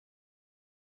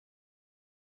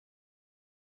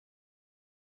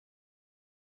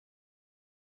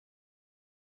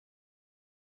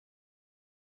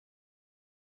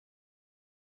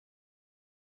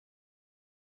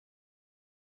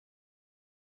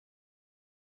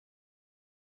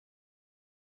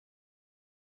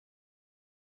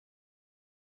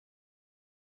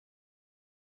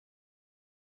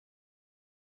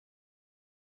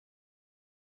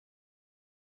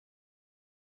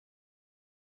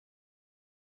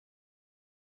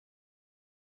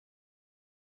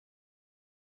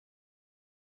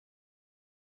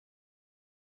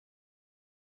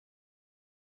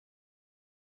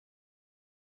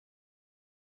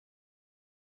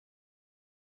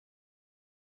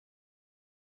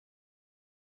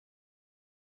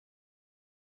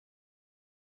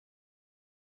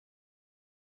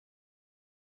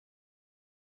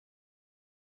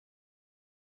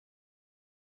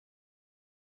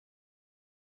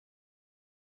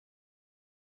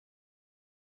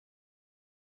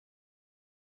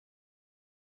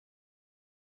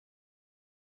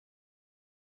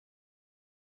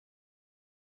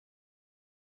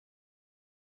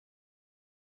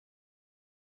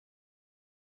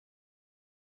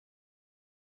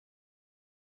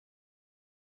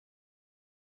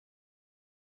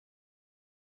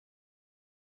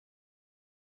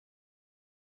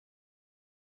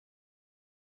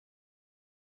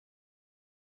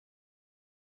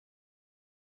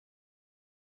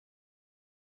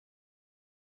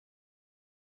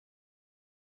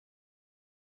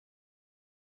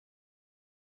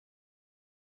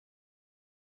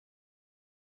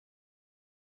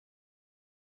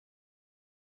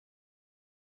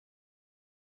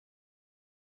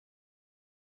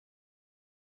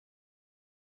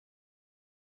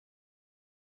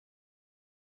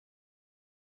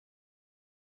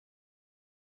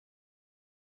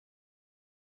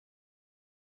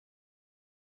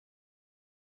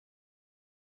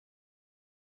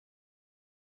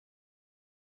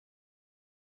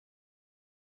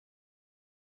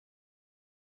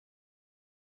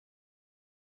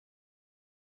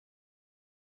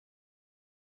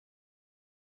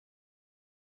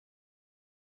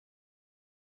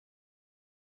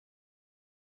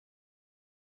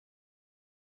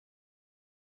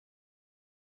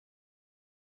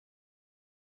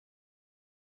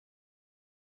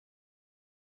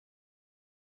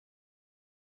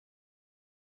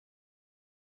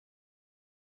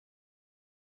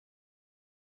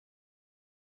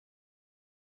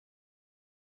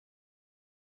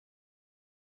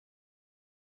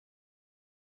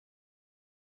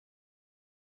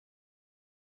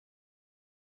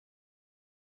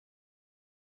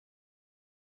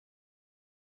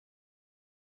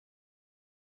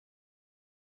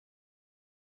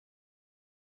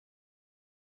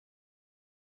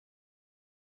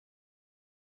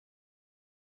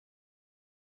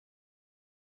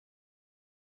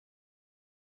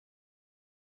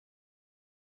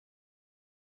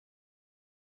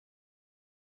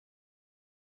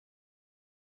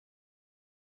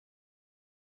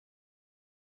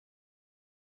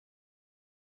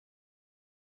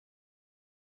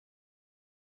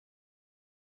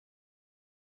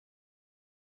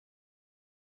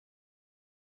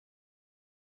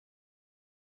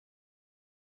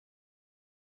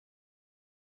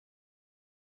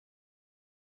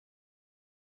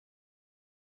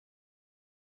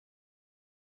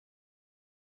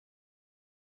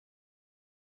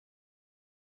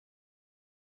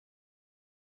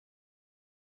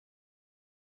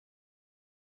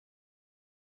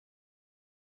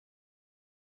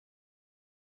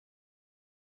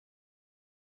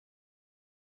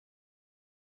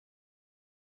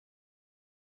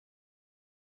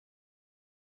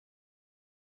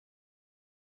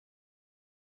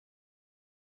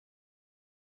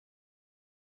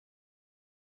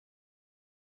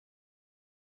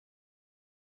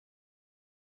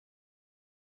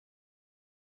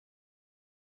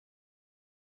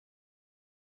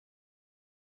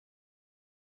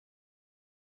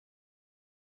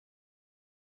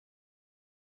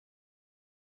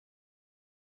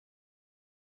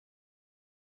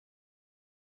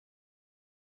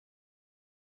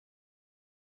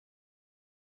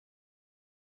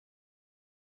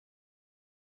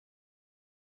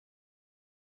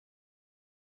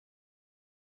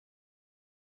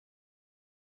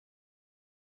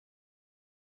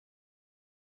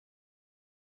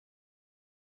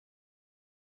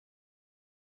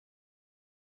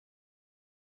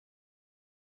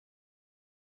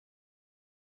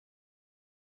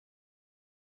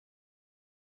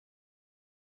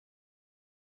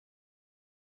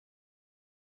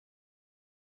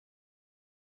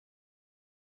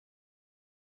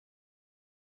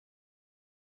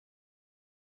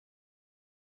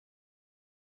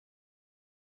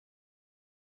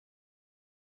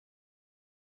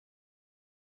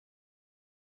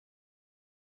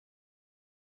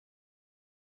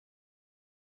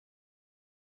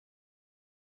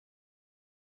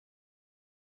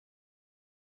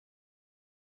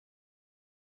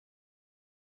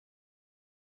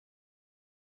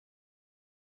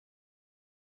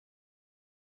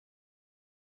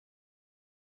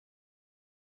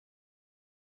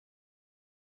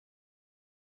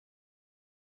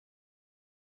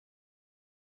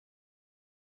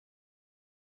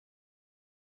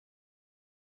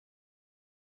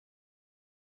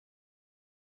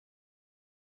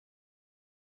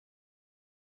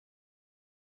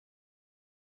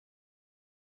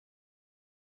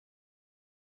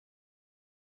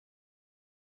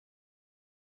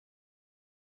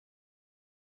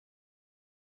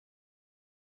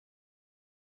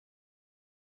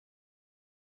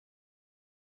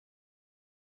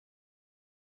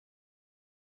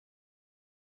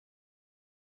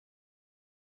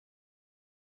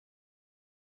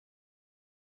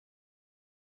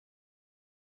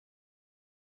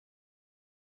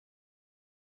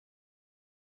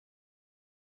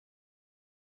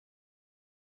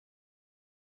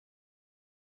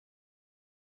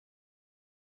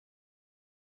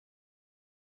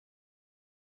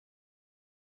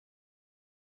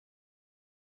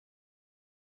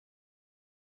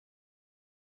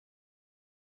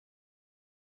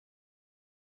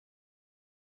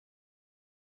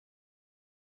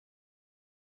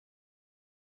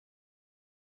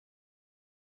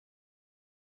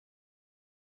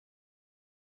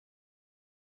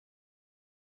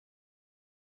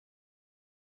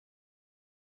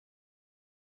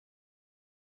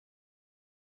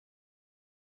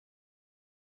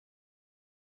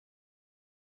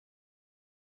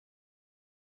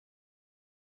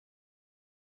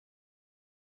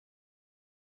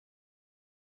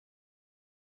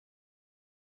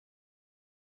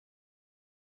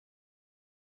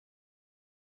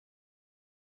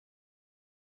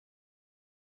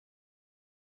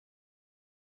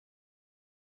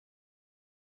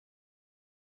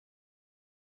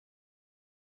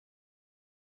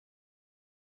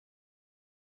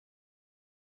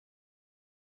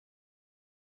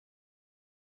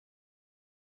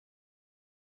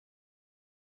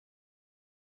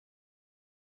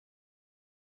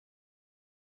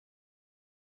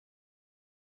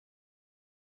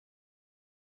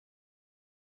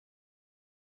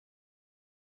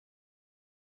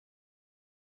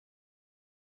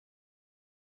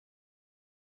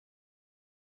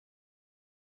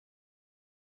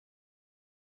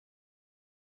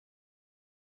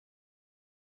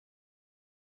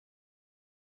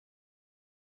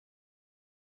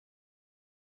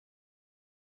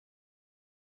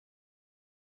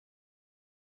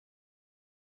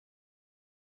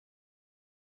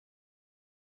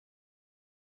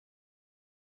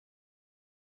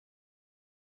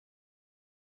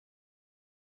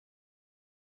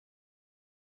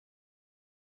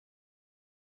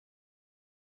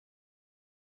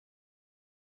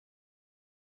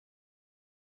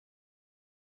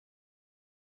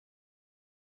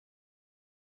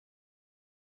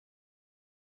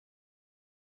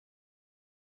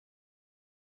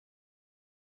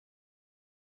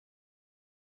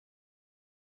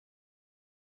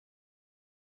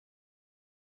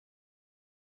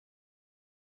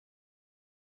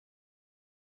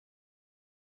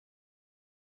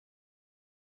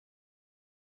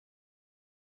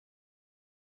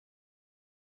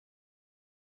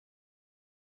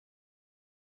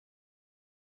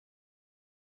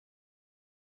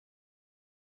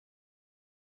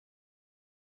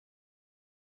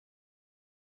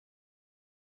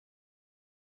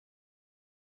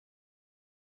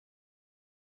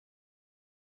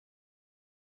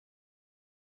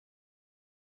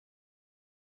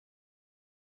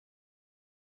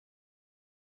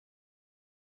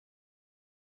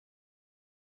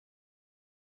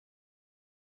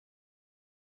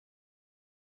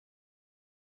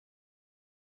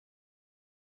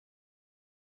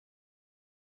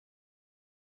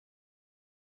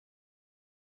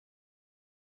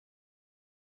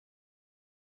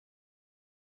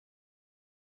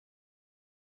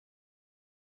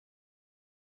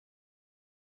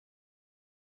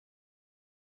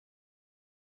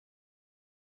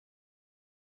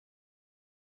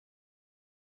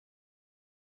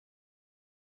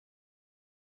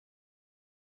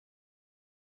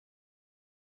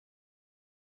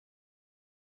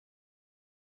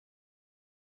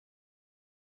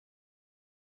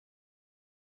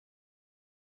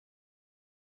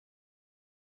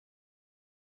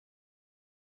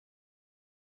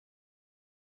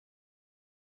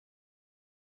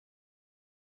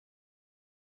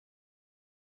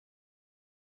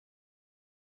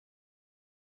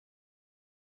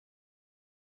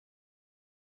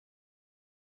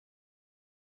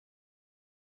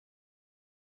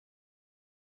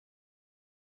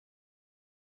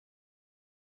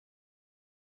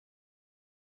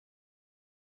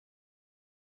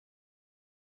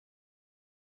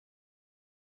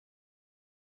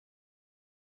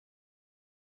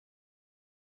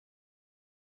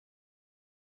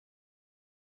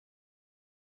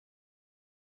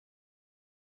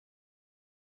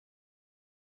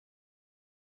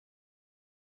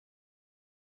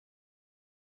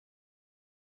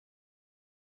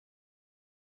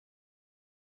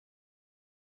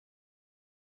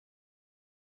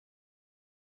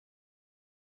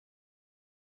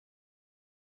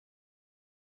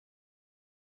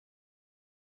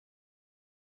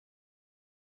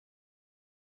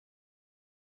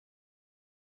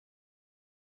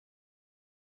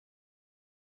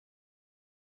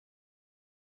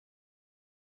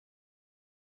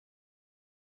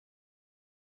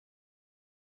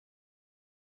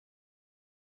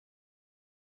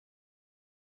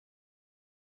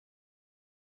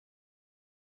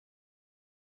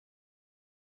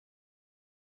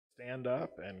 stand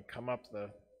up and come up the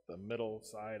middle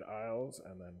side aisles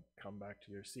and then come back to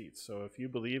your seats. So if you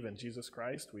believe in Jesus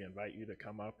Christ, we invite you to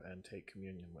come up and take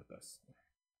communion with us.